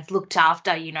 Joe's dad's looked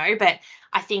after, but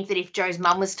I think that if Joe's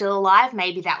mum was still alive,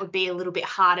 maybe that would be a little bit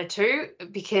harder too,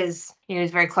 because,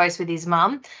 he's very close with his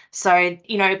mum. So,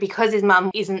 because his mum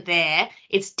isn't there,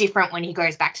 it's different when he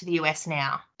goes back to the US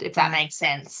now, if that makes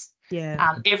sense.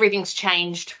 Yeah. Everything's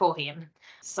changed for him.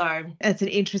 So it's an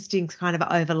interesting kind of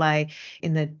overlay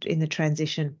in the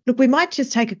transition. Look, we might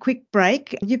just take a quick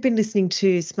break. You've been listening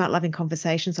to Smart Loving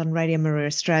Conversations on Radio Maria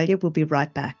Australia. We'll be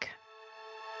right back.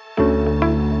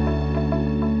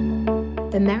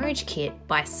 The Marriage Kit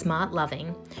by Smart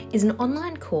Loving is an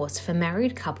online course for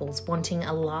married couples wanting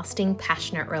a lasting,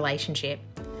 passionate relationship.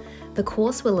 The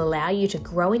course will allow you to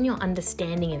grow in your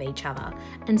understanding of each other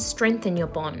and strengthen your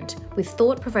bond with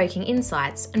thought-provoking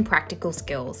insights and practical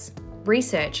skills.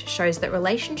 Research shows that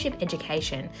relationship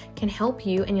education can help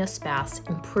you and your spouse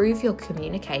improve your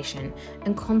communication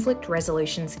and conflict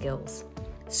resolution skills.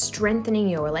 strengthening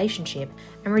your relationship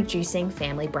and reducing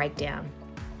family breakdown.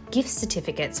 Gift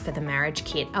certificates for the marriage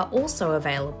kit are also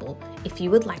available if you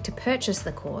would like to purchase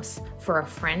the course for a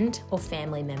friend or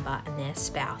family member and their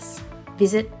spouse.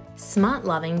 Visit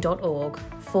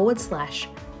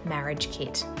smartloving.org/marriage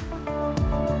kit.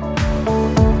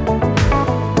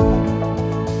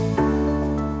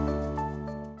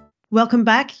 Welcome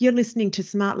back. You're listening to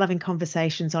Smart Loving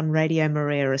Conversations on Radio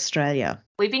Maria Australia.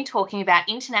 We've been talking about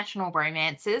international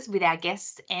romances with our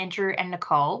guests, Andrew and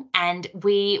Nicole, and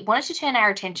we wanted to turn our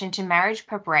attention to marriage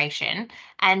preparation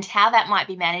and how that might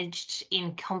be managed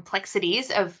in complexities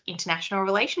of international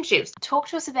relationships. Talk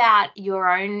to us about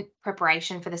your own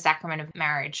preparation for the sacrament of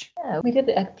marriage. Yeah, we did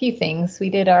a few things. We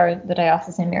did the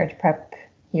diocesan marriage prep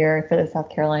here for the South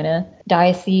Carolina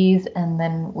diocese, and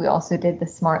then we also did the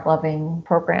Smart Loving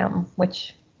program,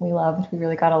 which we loved. We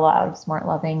really got a lot out of Smart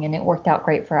Loving, and it worked out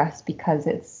great for us because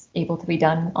it's able to be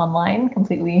done online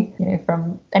completely,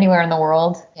 from anywhere in the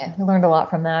world. Yeah, we learned a lot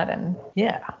from that. And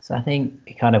yeah, so I think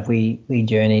we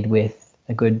journeyed with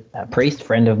a good priest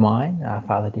friend of mine,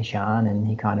 Father Deshan, and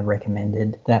he kind of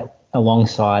recommended that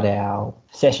alongside our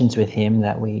sessions with him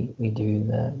that we do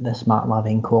the Smart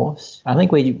Loving course. I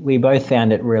think we both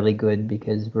found it really good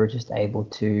because we were just able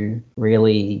to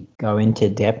really go into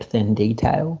depth and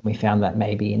detail. We found that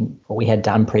maybe in what we had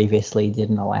done previously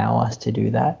didn't allow us to do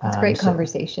that. It's great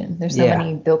conversation. There's so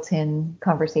many built-in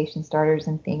conversation starters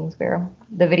and things where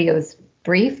the video is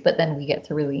brief, but then we get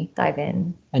to really dive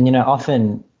in. And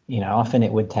often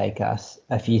it would take us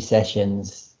a few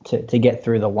sessions to get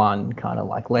through the one kind of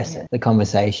like lesson. The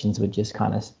conversations would just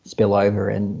kind of spill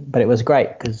over, but it was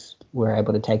great because we're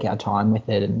able to take our time with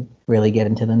it and really get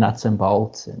into the nuts and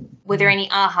bolts. And were there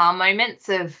any aha moments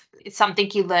of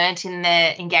something you learnt in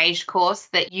the Engaged course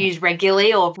that you use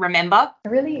regularly or remember?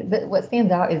 Really, what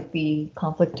stands out is the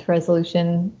conflict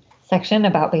resolution section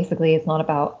about basically it's not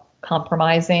about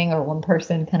compromising or one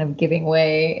person kind of giving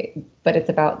way, but it's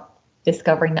about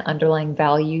discovering the underlying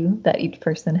value that each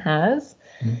person has.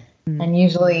 Mm-hmm. And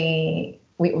usually,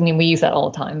 we use that all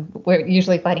the time. We're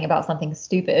usually fighting about something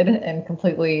stupid and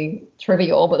completely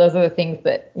trivial, but those are the things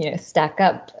that, stack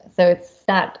up. So it's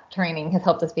that training has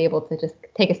helped us be able to just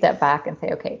take a step back and say,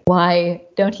 okay, why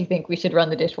don't you think we should run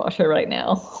the dishwasher right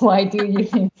now? Why do you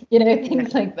think,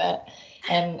 things like that?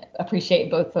 And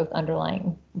appreciate both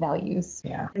underlying values.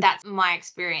 Yeah. That's my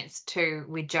experience too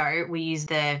with Joe. We use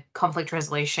the conflict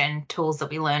resolution tools that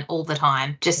we learn all the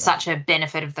time. Just such a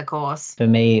benefit of the course. For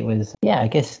me, it was, I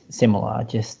guess similar,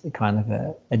 just kind of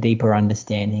a deeper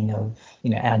understanding of,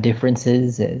 our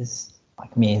differences as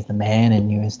like me as the man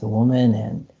and you as the woman,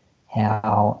 and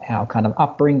how our kind of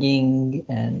upbringing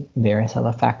and various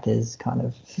other factors kind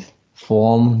of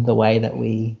form the way that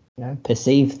we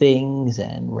perceive things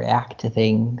and react to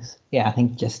things. Yeah, I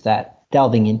think just that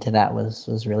delving into that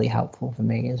was really helpful for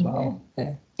me as well.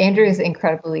 Yeah. Andrew is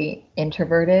incredibly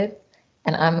introverted,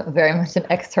 and I'm very much an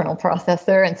external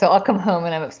processor. And so I'll come home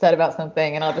and I'm upset about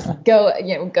something, and I'll just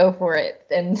go for it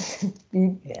and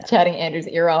be chatting Andrew's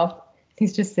ear off.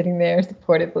 He's just sitting there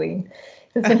supportively.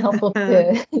 It's been helpful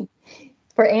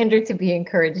for Andrew to be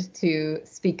encouraged to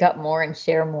speak up more and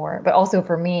share more, but also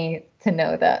for me to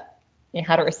know that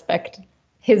how to respect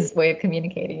his way of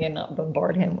communicating and not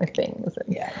bombard him with things.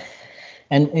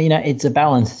 And it's a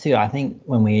balance too. I think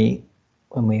when we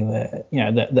were,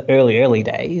 the early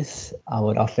days, I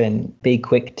would often be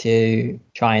quick to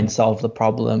try and solve the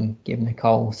problem, give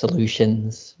Nicole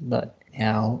solutions, but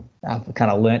now I've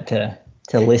kind of learnt to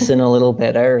listen a little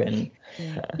better and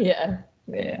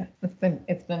Yeah,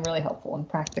 it's been really helpful and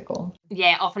practical.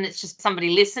 Yeah, often it's just somebody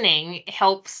listening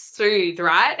helps soothe,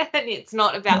 right? And it's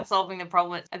not about solving the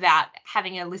problem, it's about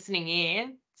having a listening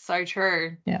ear. So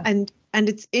true. Yeah. And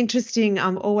it's interesting.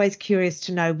 I'm always curious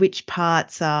to know which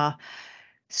parts are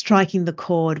striking the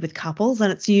chord with couples,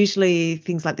 and it's usually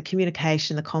things like the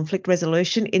communication, the conflict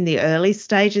resolution in the early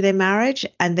stage of their marriage,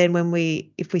 and then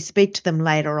if we speak to them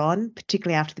later on,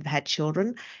 particularly after they've had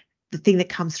children, the thing that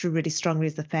comes through really strongly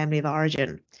is the family of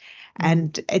origin.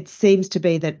 And it seems to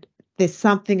be that there's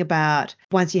something about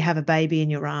once you have a baby in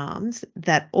your arms,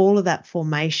 that all of that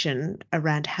formation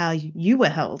around how you were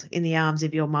held in the arms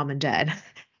of your mum and dad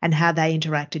and how they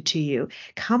interacted to you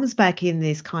comes back in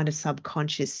this kind of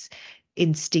subconscious,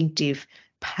 instinctive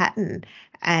pattern.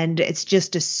 And it's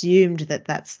just assumed that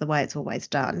that's the way it's always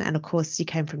done. And of course, you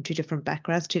came from two different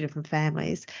backgrounds, two different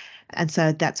families. And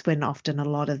so that's when often a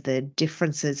lot of the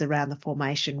differences around the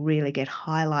formation really get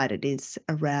highlighted, is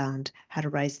around how to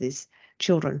raise these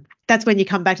children. That's when you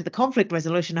come back to the conflict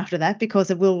resolution after that, because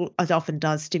it often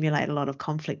does stimulate a lot of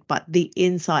conflict. But the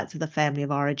insights of the family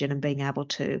of origin and being able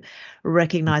to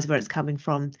recognize where it's coming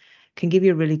from can give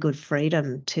you really good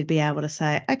freedom to be able to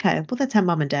say, okay, well, that's how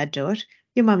mum and dad do it.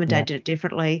 Your mum and dad did it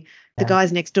differently. The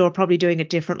guys next door are probably doing it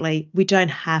differently. We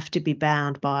don't have to be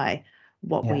bound by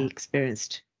what we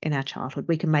experienced in our childhood.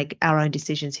 We can make our own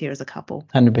decisions here as a couple.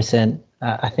 100%.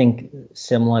 I think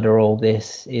similar to all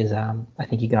this is, I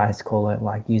think you guys call it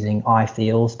like using I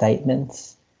feel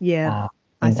statements. Yeah.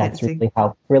 And that's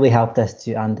really helped us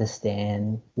to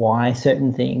understand why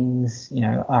certain things, you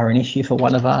know, are an issue for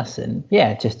one of us, and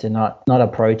just to not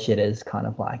approach it as kind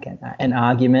of like an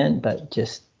argument, but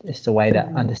just a way to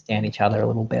understand each other a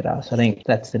little better. So I think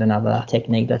that's been another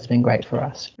technique that's been great for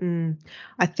us.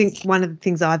 I think one of the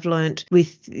things I've learned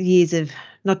with years of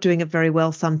not doing it very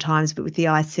well sometimes, but with the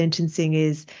I sentencing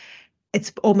is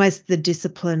it's almost the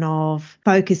discipline of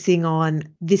focusing on,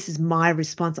 this is my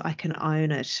response, I can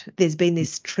own it. There's been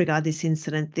this trigger, this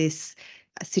incident, this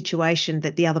situation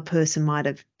that the other person might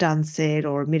have done, said,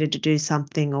 or admitted to do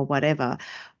something or whatever.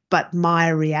 But my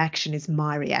reaction is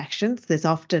my reaction. There's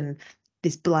often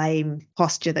this blame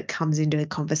posture that comes into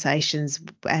conversations,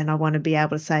 and I want to be able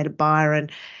to say to Byron,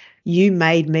 you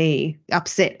made me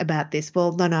upset about this.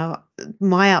 Well, no,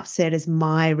 my upset is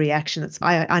my reaction.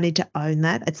 I need to own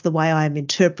that. It's the way I am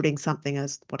interpreting something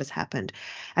as what has happened.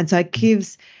 And so it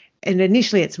gives, and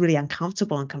initially it's really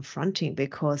uncomfortable and confronting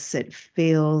because it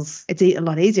feels, it's a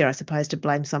lot easier, I suppose, to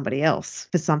blame somebody else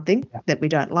for something that we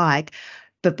don't like.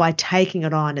 But by taking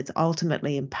it on, it's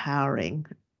ultimately empowering,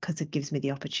 because it gives me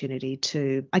the opportunity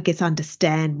to, I guess,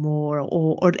 understand more,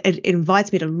 or it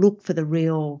invites me to look for the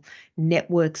real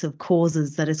networks of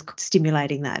causes that is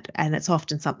stimulating that. And it's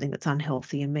often something that's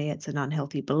unhealthy in me. It's an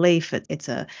unhealthy belief. It's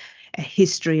a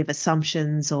history of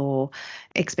assumptions or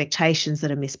expectations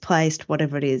that are misplaced,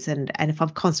 whatever it is. And if I'm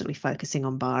constantly focusing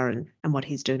on Byron and what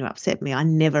he's doing to upset me, I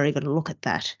never even look at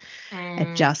that.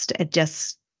 It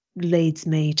just leads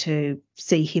me to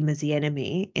see him as the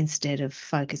enemy instead of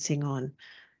focusing on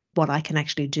what I can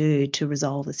actually do to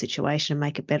resolve the situation and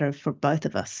make it better for both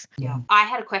of us. Yeah. I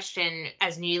had a question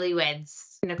as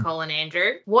newlyweds, Nicole and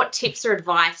Andrew. What tips or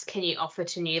advice can you offer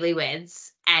to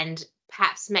newlyweds, and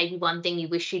perhaps maybe one thing you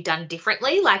wish you'd done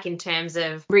differently, like in terms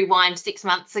of rewind 6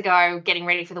 months ago, getting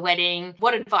ready for the wedding?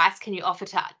 What advice can you offer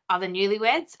to other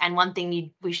newlyweds, and one thing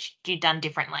you wish you'd done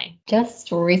differently? Just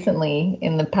recently,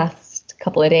 in the past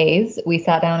couple of days, we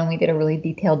sat down and we did a really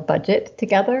detailed budget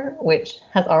together, which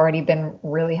has already been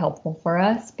really helpful for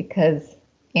us because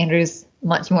Andrew's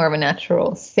much more of a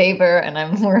natural saver and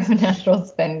I'm more of a natural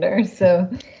spender. So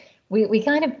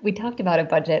we talked about a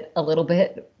budget a little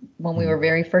bit when we were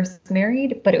very first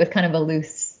married, but it was kind of a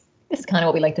loose, this is kind of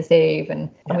what we like to save. And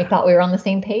we thought we were on the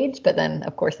same page, but then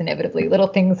of course, inevitably little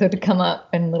things would come up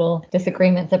and little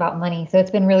disagreements about money. So it's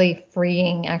been really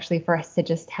freeing actually for us to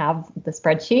just have the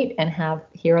spreadsheet and have,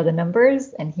 here are the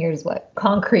numbers and here's what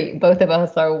concrete both of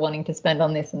us are wanting to spend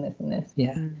on this and this and this.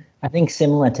 Yeah. I think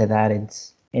similar to that,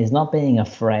 it's not being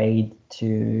afraid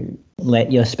to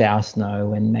let your spouse know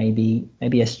when maybe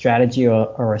a strategy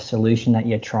or a solution that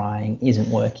you're trying isn't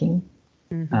working.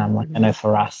 Like I know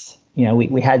for us, you know,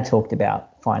 we had talked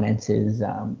about finances,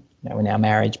 you know, in our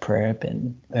marriage prep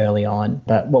and early on,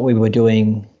 but what we were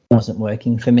doing wasn't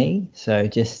working for me. So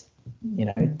just, you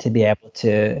know, to be able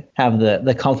to have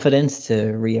the confidence to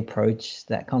reapproach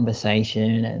that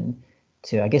conversation and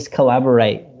to, I guess,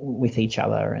 collaborate with each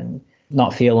other and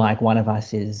not feel like one of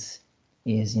us is,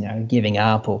 you know, giving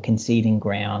up or conceding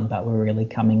ground, but we're really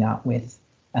coming up with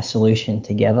a solution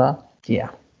together. Yeah.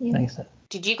 Thanks.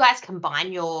 Did you guys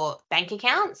combine your bank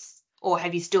accounts, or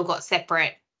have you still got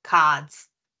separate cards?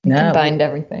 We combined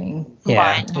everything.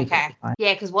 Yeah. Okay.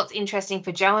 Yeah, because what's interesting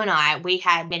for Joe and I, we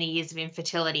had many years of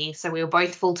infertility, so we were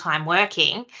both full-time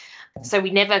working. So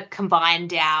we never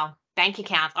combined our bank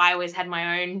accounts. I always had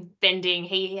my own spending.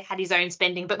 He had his own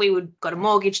spending, but we got a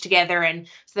mortgage together. And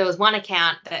so there was one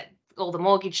account that all the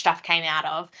mortgage stuff came out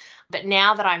of. But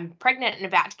now that I'm pregnant and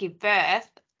about to give birth,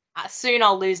 soon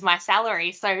I'll lose my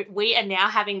salary. So we are now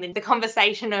having the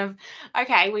conversation of,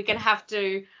 okay, you're going to have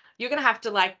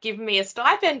to like give me a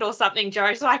stipend or something,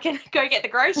 Joe, so I can go get the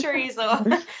groceries. Or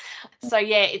so,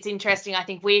 yeah, it's interesting. I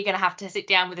think we're going to have to sit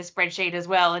down with a spreadsheet as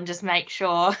well and just make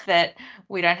sure that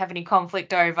we don't have any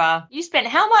conflict over, you spent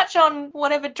how much on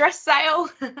whatever dress sale?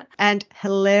 And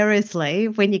hilariously,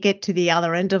 when you get to the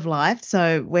other end of life,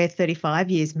 so we're 35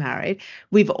 years married,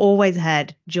 we've always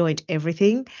had joint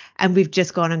everything, and we've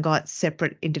just gone and got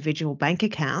separate individual bank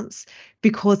accounts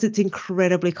because it's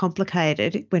incredibly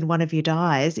complicated when one of you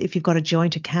dies. If you've got a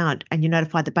joint account and you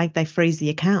notify the bank, they freeze the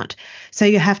account. So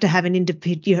you have to have an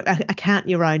individual account in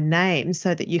your own name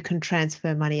so that you can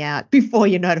transfer money out before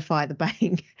you notify the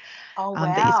bank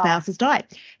that your spouse has died.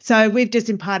 So we've just,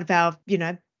 in part of our,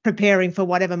 preparing for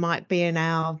whatever might be in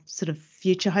our sort of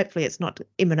future. Hopefully it's not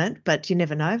imminent, but you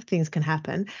never know, things can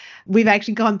happen. We've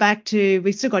actually gone back to,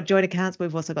 we've still got joint accounts, but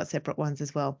we've also got separate ones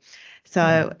as well.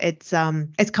 So it's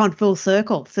gone full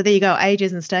circle. So there you go,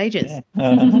 ages and stages.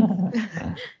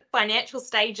 Financial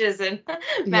stages and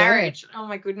marriage. Oh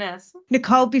my goodness.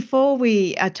 Nicole, before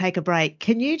we take a break,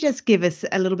 can you just give us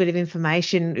a little bit of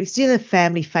information? You're the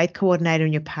family faith coordinator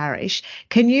in your parish.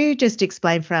 Can you just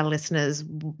explain for our listeners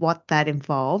what that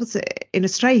involves? In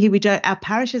Australia here, our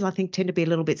parishes, I think, tend to be a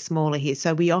little bit smaller here.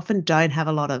 So we often don't have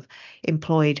a lot of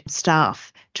employed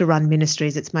staff to run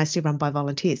ministries. It's mostly run by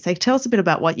volunteers. So tell us a bit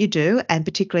about what you do, and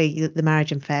particularly the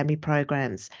marriage and family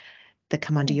programs that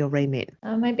come under your remit.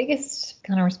 My biggest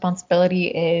kind of responsibility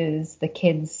is the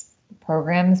kids'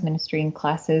 programs, ministry and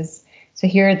classes. So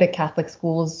here the Catholic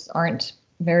schools aren't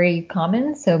very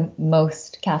common. So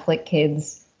most Catholic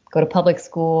kids go to public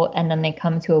school and then they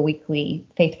come to a weekly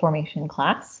faith formation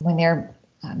class when they're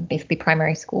basically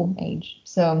primary school age.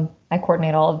 So I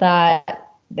coordinate all of that.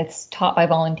 That's taught by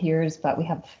volunteers, but we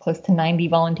have close to 90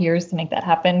 volunteers to make that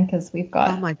happen because we've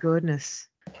got... Oh my goodness.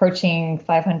 Approaching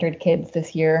 500 kids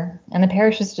this year. And the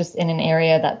parish is just in an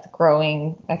area that's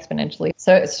growing exponentially.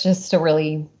 So it's just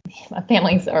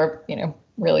families are,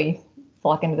 really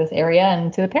flocking to this area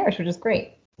and to the parish, which is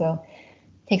great. So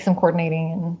take some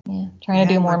coordinating and trying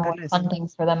to do more and more fun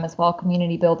things for them as well,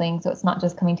 community building. So it's not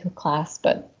just coming to a class,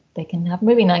 but they can have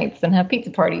movie nights and have pizza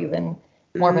parties, and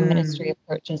more of a ministry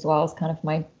approach as well is kind of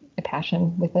my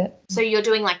passion with it. So you're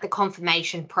doing like the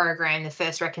confirmation program, the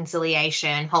first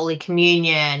reconciliation, Holy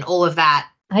Communion, all of that.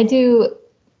 I do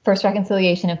first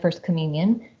reconciliation and first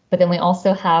communion, but then we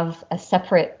also have a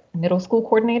separate middle school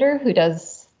coordinator who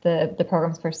does the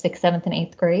programs for 6th, 7th, and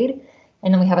 8th grade.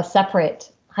 And then we have a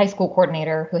separate high school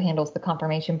coordinator who handles the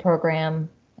confirmation program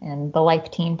and the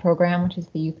Life Teen program, which is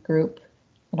the youth group,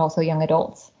 and also young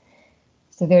adults.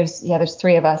 So there's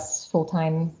 3 of us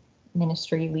full-time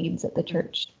ministry leads at the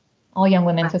church. All young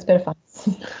women, so it's a bit of fun.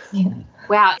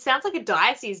 Wow, it sounds like a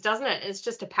diocese, doesn't it? It's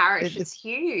just a parish. It's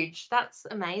huge. That's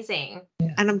amazing.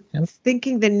 And I'm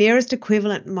thinking the nearest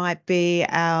equivalent might be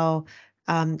our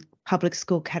public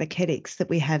school catechetics that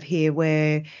we have here,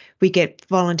 where we get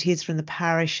volunteers from the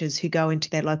parishes who go into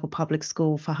their local public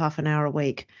school for half an hour a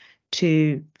week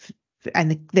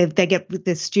and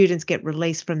the students get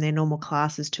released from their normal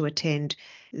classes to attend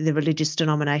the religious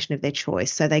denomination of their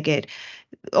choice. So they get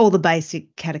all the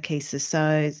basic catechesis,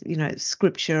 so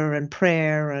scripture and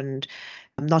prayer, and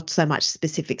not so much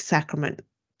specific sacrament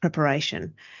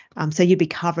preparation. So you'd be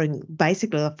covering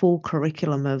basically a full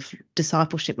curriculum of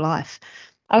discipleship life.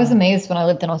 I was amazed when I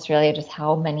lived in Australia just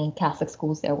how many Catholic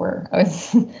schools there were. I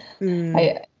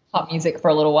taught music for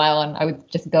a little while, and I would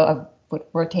just go. Would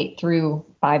rotate through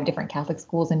 5 different Catholic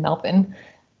schools in Melbourne.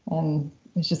 And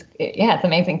it's just, it's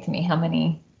amazing to me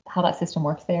how that system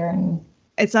works there. And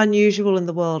it's unusual in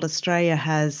the world. Australia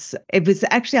it was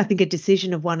actually, I think, a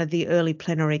decision of one of the early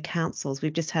plenary councils.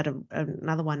 We've just had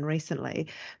another one recently,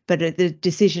 but the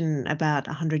decision about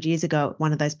 100 years ago,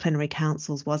 one of those plenary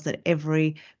councils was that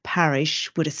every parish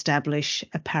would establish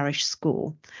a parish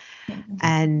school. Mm-hmm.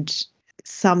 And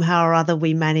somehow or other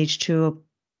we managed to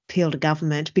appeal to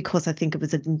government, because I think it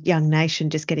was a young nation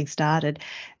just getting started.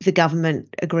 The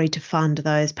government agreed to fund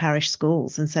those parish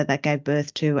schools, and so that gave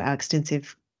birth to our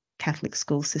extensive Catholic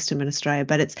school system in Australia.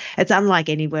 But it's unlike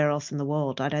anywhere else in the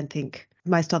world. I don't think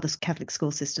most other Catholic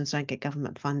school systems don't get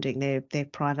government funding. They're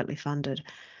privately funded.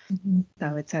 Mm-hmm.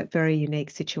 So it's a very unique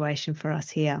situation for us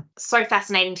here. So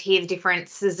fascinating to hear the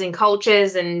differences in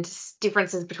cultures and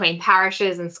differences between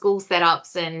parishes and school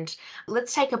setups. And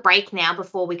let's take a break now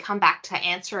before we come back to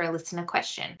answer a listener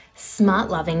question. Smart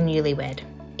loving newlywed.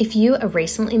 If you are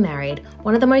recently married,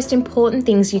 one of the most important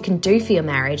things you can do for your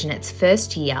marriage in its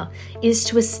first year is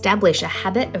to establish a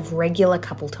habit of regular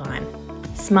couple time.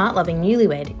 Smart Loving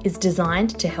Newlywed is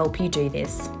designed to help you do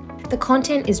this. The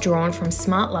content is drawn from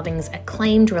Smart Loving's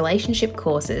acclaimed relationship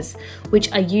courses,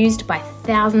 which are used by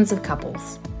thousands of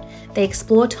couples. They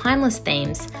explore timeless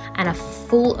themes and are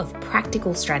full of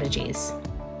practical strategies.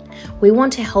 We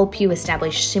want to help you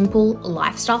establish simple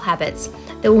lifestyle habits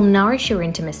that will nourish your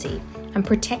intimacy and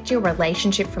protect your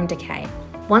relationship from decay.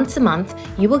 Once a month,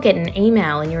 you will get an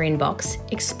email in your inbox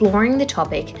exploring the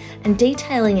topic and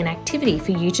detailing an activity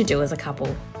for you to do as a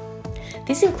couple.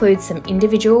 This includes some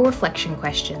individual reflection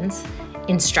questions,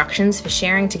 instructions for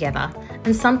sharing together,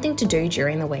 and something to do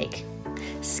during the week.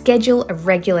 Schedule a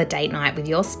regular date night with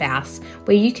your spouse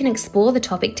where you can explore the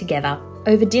topic together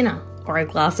over dinner or a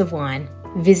glass of wine.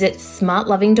 Visit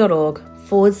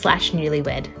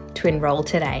smartloving.org/newlywed to enrol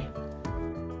today.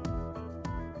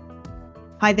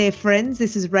 Hi there, friends.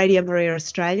 This is Radio Maria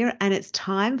Australia, and it's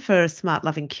time for a Smart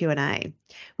Loving Q&A.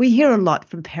 We hear a lot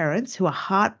from parents who are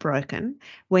heartbroken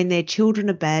when their children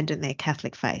abandon their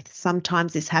Catholic faith.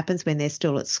 Sometimes this happens when they're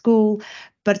still at school,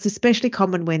 but it's especially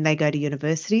common when they go to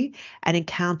university and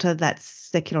encounter that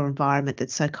secular environment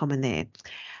that's so common there.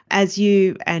 As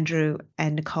you, Andrew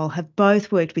and Nicole, have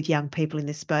both worked with young people in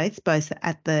this space, both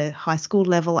at the high school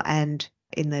level and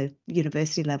in the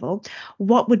university level,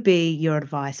 what would be your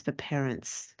advice for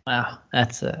parents? Wow,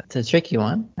 it's a tricky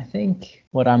one. I think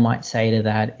what I might say to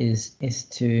that is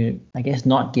to, I guess,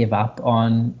 not give up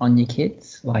on your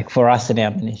kids. Like for us in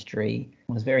our ministry,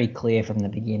 it was very clear from the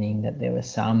beginning that there were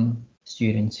some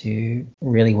students who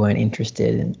really weren't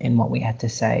interested in what we had to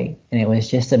say. And it was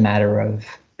just a matter of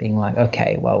being like,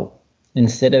 okay, well,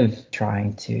 instead of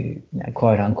trying to,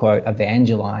 quote unquote,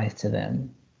 evangelize to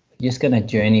them, we're just going to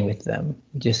journey with them.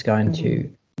 We're just going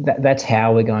to, that's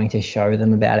how we're going to show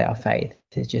them about our faith,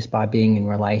 is just by being in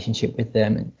relationship with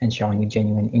them and showing a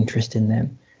genuine interest in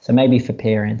them. So maybe for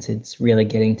parents, it's really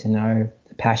getting to know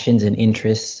the passions and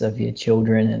interests of your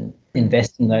children and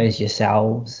invest in those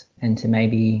yourselves, and to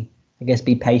maybe, I guess,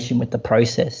 be patient with the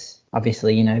process.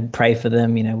 Obviously, pray for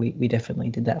them. We definitely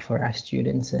did that for our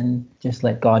students, and just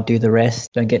let God do the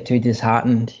rest. Don't get too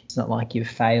disheartened. It's not like you've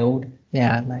failed.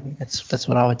 Yeah, maybe that's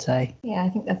what I would say. Yeah, I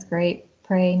think that's great.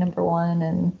 Pray, number one.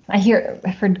 And I've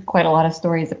heard quite a lot of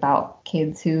stories about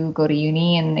kids who go to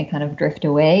uni and they kind of drift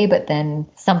away, but then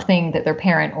something that their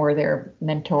parent or their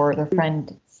mentor or their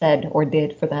friend said or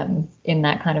did for them in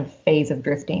that kind of phase of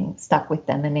drifting stuck with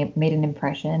them, and they made an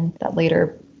impression that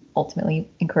later ultimately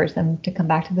encouraged them to come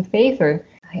back to the faith, or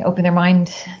open their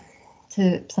mind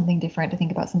to something different, to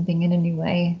think about something in a new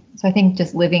way. So I think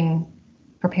just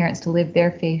for parents to live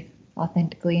their faith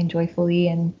authentically and joyfully,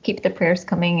 and keep the prayers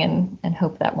coming, and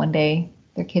hope that one day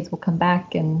their kids will come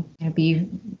back and be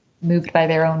moved by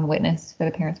their own witness, by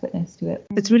the parents' witness to it.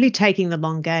 It's really taking the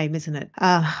long game, isn't it?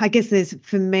 I guess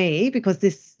for me, because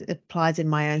this applies in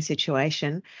my own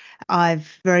situation,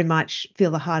 I've very much feel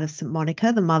the heart of St.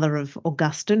 Monica, the mother of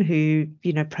Augustine, who,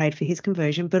 prayed for his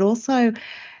conversion, but also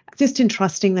just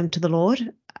entrusting them to the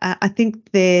Lord. I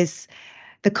think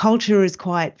the culture is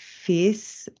quite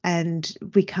fierce, and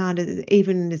we can't,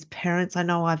 even as parents, I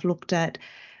know I've looked at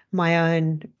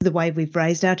the way we've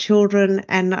raised our children,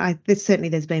 and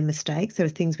there's been mistakes. There are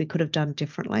things we could have done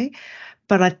differently,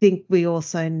 but I think we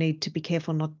also need to be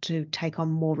careful not to take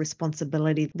on more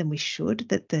responsibility than we should,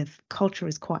 that the culture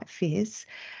is quite fierce.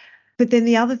 But then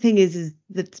the other thing is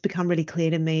that's become really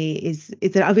clear to me is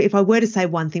that if I were to say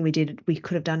one thing we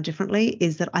could have done differently,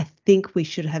 is that I think we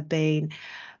should have been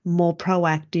more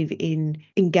proactive in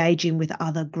engaging with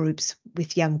other groups,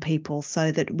 with young people,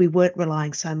 so that we weren't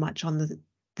relying so much on the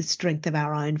strength of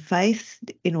our own faith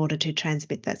in order to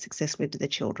transmit that successfully to the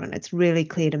children. It's really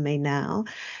clear to me now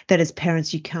that as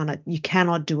parents, you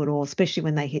cannot do it all, especially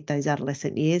when they hit those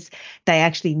adolescent years. They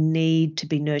actually need to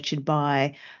be nurtured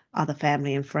by other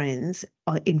family and friends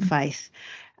in faith.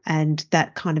 And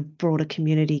that kind of broader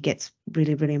community gets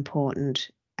really, really important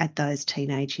at those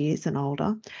teenage years and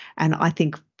older. And I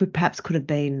think we perhaps could have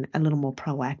been a little more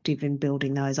proactive in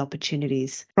building those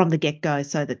opportunities from the get-go,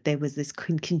 so that there was this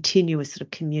continuous sort of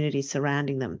community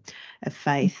surrounding them of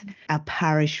faith. Mm-hmm. Our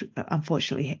parish,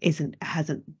 unfortunately,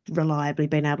 hasn't reliably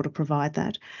been able to provide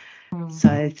that. Mm-hmm.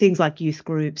 So things like youth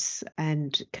groups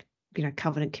and,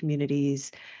 covenant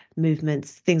communities,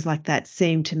 movements, things like that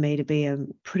seem to me to be a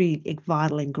pretty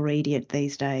vital ingredient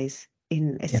these days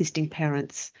in assisting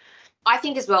parents. I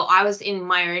think as well, I was in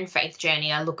my own faith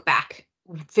journey. I look back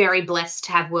very blessed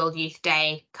to have World Youth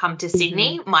Day come to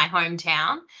Sydney, my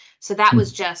hometown. So that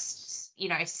was just,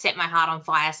 set my heart on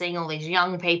fire, seeing all these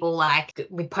young people, like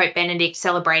with Pope Benedict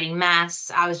celebrating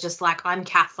Mass. I was just like, I'm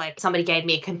Catholic. Somebody gave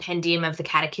me a compendium of the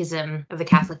Catechism of the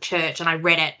Catholic Church, and I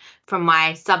read it from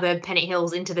my suburb, Pennant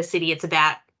Hills, into the city. It's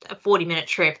about a 40-minute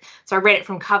trip. So I read it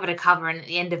from cover to cover, and at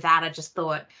the end of that, I just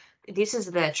thought, this is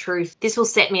the truth. This will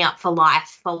set me up for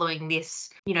life, following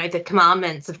this, the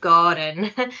commandments of God,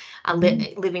 and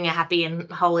living a happy and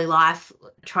holy life,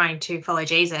 trying to follow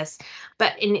Jesus.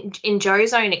 But in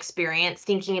Joe's own experience,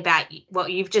 thinking about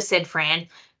what you've just said, Fran,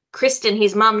 Kristen,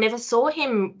 his mum, never saw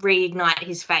him reignite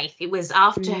his faith. It was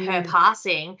after her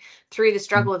passing, through the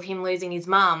struggle of him losing his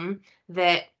mum,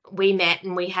 that we met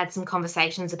and we had some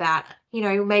conversations about,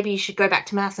 maybe you should go back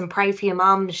to Mass and pray for your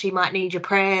mum. She might need your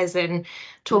prayers, and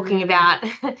talking about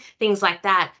things like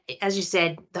that. As you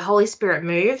said, the Holy Spirit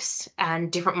moves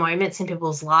and different moments in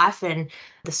people's life, and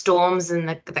the storms and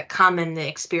that come, and the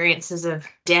experiences of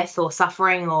death or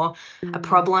suffering or a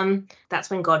problem. That's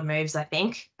when God moves, I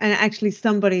think. And actually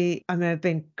somebody, I mean, I've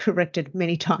been corrected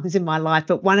many times in my life,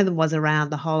 but one of them was around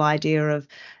the whole idea of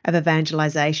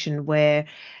evangelization, where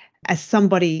as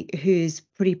somebody who's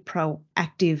pretty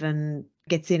proactive and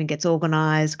gets in and gets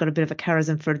organised, got a bit of a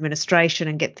charism for administration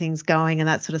and get things going and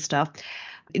that sort of stuff,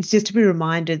 it's just to be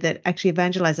reminded that actually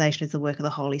evangelization is the work of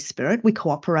the Holy Spirit. We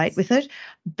cooperate with it,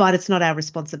 but it's not our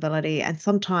responsibility. And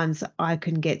sometimes I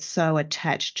can get so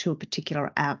attached to a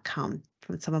particular outcome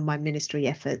from some of my ministry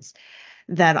efforts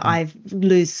that I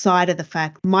lose sight of the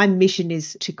fact my mission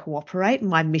is to cooperate.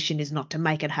 My mission is not to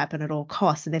make it happen at all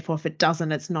costs. And therefore, if it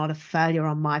doesn't, it's not a failure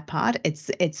on my part.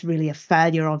 It's really a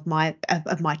failure of my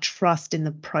trust in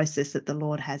the process that the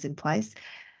Lord has in place.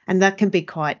 And that can be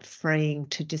quite freeing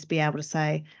to just be able to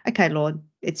say, okay, Lord,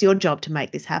 it's your job to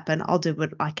make this happen. I'll do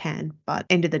what I can. But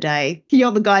end of the day,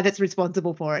 you're the guy that's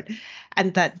responsible for it.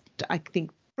 And that, I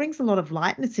think, brings a lot of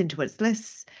lightness into it. It's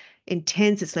less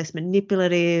intense, it's less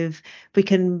manipulative. We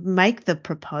can make the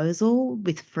proposal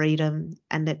with freedom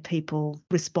and let people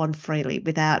respond freely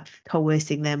without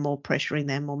coercing them or pressuring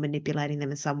them or manipulating them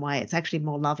in some way. It's actually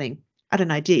more loving. I don't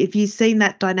know, have you seen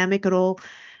that dynamic at all,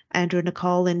 Andrew and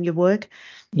Nicole, in your work?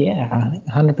 Yeah,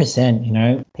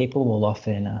 100%. People will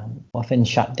often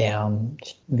shut down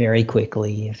very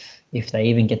quickly if they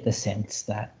even get the sense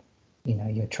that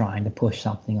you're trying to push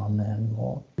something on them,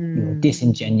 or you're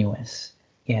disingenuous.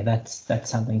 Yeah, that's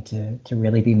something to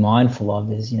really be mindful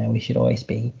of. Is we should always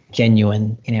be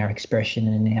genuine in our expression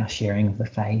and in our sharing of the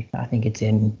faith. I think it's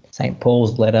in St.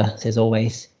 Paul's letter, says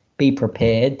always be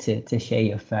prepared to share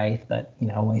your faith, but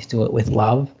always do it with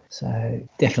love. So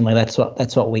definitely that's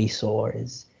what we saw.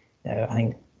 Is I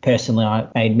think personally I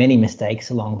made many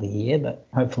mistakes along the year, but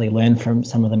hopefully learned from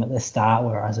some of them at the start,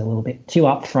 where I was a little bit too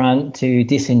upfront, too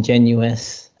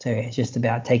disingenuous. So it's just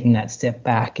about taking that step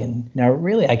back and,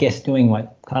 really, I guess, doing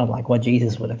what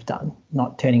Jesus would have done,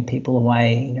 not turning people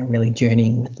away, really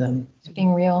journeying with them.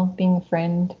 Being real, being a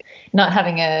friend, not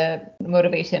having a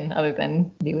motivation other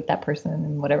than be with that person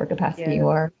in whatever capacity you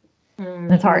are.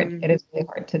 It's hard. It is really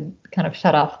hard to kind of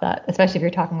shut off that, especially if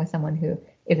you're talking with someone who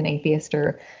is an atheist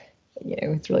or,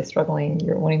 it's really struggling.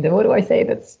 You're wanting to, what do I say?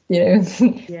 That's,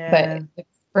 but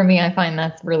for me, I find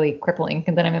that's really crippling,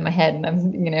 because then I'm in my head and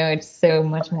I'm, it's so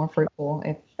much more fruitful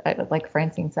if, like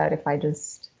Francine said, if I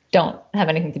just don't have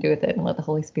anything to do with it and let the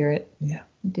Holy Spirit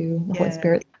do the Holy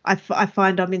Spirit. I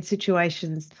find I'm in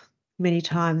situations many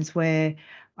times where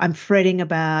I'm fretting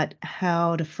about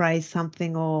how to phrase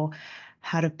something or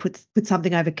how to put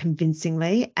something over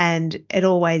convincingly, and it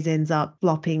always ends up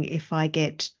flopping if I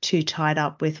get too tied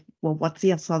up with, well, what's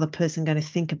the other person going to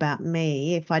think about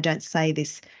me if I don't say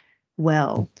this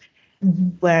well.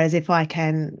 Whereas if I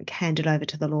can hand it over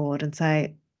to the Lord and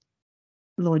say,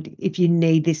 Lord, if you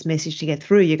need this message to get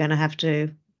through, you're going to have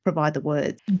to provide the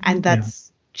words. And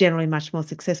that's generally much more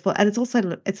successful. And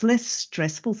it's less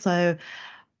stressful. So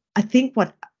I think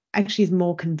what actually is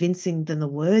more convincing than the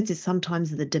words is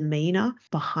sometimes the demeanor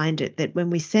behind it, that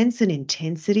when we sense an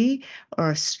intensity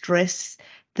or a stress,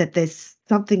 that there's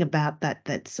something about that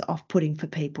that's off-putting for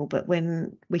people. But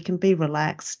when we can be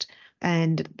relaxed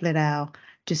and let our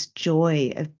just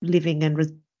joy of living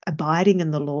and abiding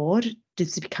in the Lord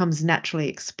just becomes naturally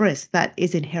expressed, that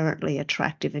is inherently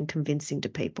attractive and convincing to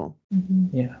people.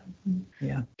 Yeah,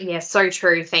 so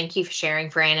true. Thank you for sharing,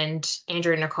 Fran and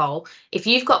Andrew and Nicole. If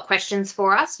you've got questions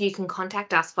for us, you can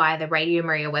contact us via the Radio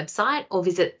Maria website or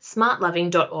visit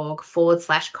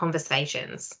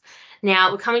smartloving.org/conversations.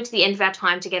 Now, we're coming to the end of our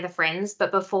time together, friends,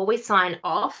 but before we sign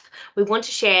off, we want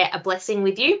to share a blessing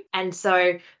with you. And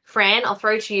so, Fran, I'll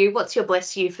throw to you. What's your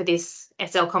bless you for this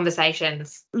SL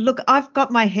Conversations? Look, I've got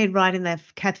my head right in the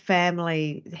Cath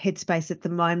family headspace at the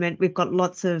moment. We've got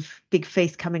lots of big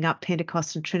feasts coming up,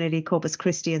 Pentecost and Trinity, Corpus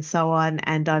Christi and so on.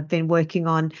 And I've been working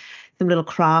on some little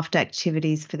craft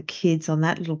activities for the kids on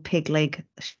that little peg leg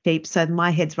sheep. So my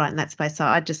head's right in that space. So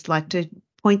I'd just like to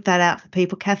point that out for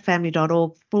people.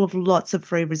 cathfamily.org, full of lots of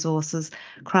free resources,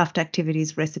 craft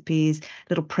activities, recipes,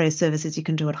 little prayer services you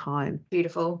can do at home.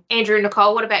 Beautiful. Andrew and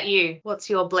Nicole, what about you?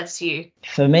 What's your bless you?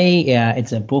 For me,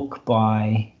 it's a book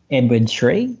by Edward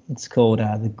Shree. It's called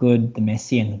The Good, the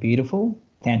Messy and the Beautiful.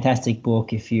 Fantastic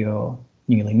book if you're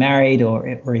newly married or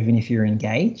even if you're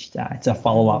engaged. It's a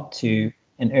follow-up to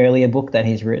an earlier book that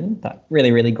he's written, but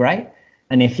really, really great.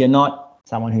 And if you're not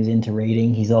someone who's into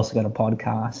reading, he's also got a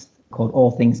podcast called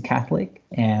All Things Catholic.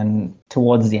 And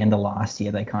towards the end of last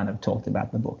year, they kind of talked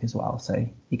about the book as well. So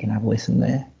you can have a listen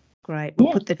there. Great.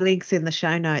 We'll put the links in the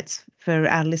show notes for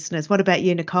our listeners. What about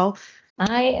you, Nicole?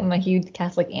 I am a huge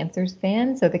Catholic Answers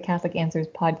fan. So the Catholic Answers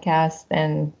podcast,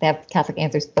 and they have Catholic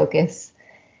Answers Focus.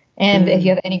 And if you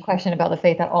have any question about the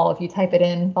faith at all, if you type it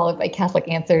in, followed by Catholic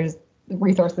Answers,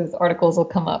 resources, articles will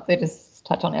come up. They just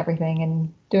touch on everything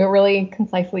and do it really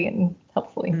concisely and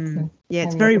helpfully. So yeah,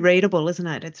 it's very readable, isn't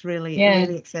it? It's really,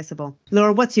 really accessible.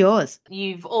 Laura, what's yours?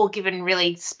 You've all given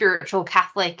really spiritual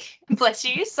Catholic, bless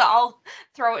you. So I'll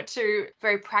throw it to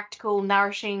very practical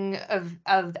nourishing of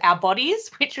our bodies,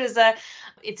 which was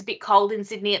it's a bit cold in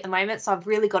Sydney at the moment. So I've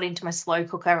really got into my slow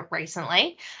cooker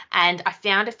recently. And I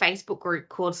found a Facebook group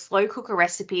called Slow Cooker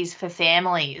Recipes for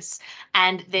Families.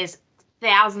 And there's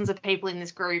thousands of people in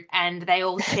this group, and they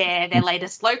all share their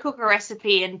latest slow cooker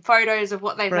recipe and photos of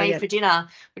what they've made for dinner,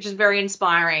 which is very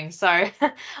inspiring. So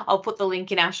I'll put the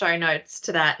link in our show notes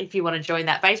to that if you want to join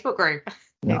that Facebook group.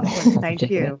 Excellent. Thank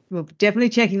you. We're definitely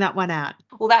checking that one out.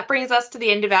 Well, that brings us to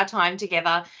the end of our time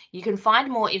together. You can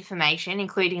find more information,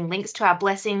 including links to our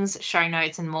blessings, show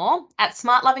notes, and more at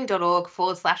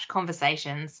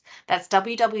smartloving.org/conversations. That's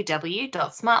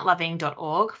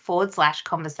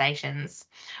www.smartloving.org/conversations.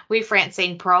 We're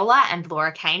Francine Parola and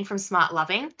Laura Kane from Smart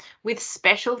Loving, with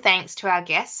special thanks to our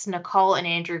guests, Nicole and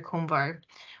Andrew Kumbo.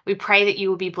 We pray that you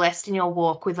will be blessed in your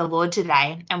walk with the Lord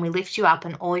today, and we lift you up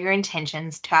in all your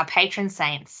intentions to our patron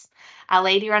saints. Our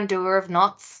Lady Undoer of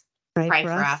Knots, pray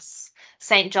for us.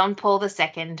 St. John Paul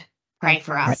II, pray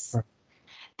for us.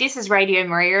 This is Radio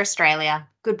Maria Australia.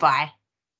 Goodbye.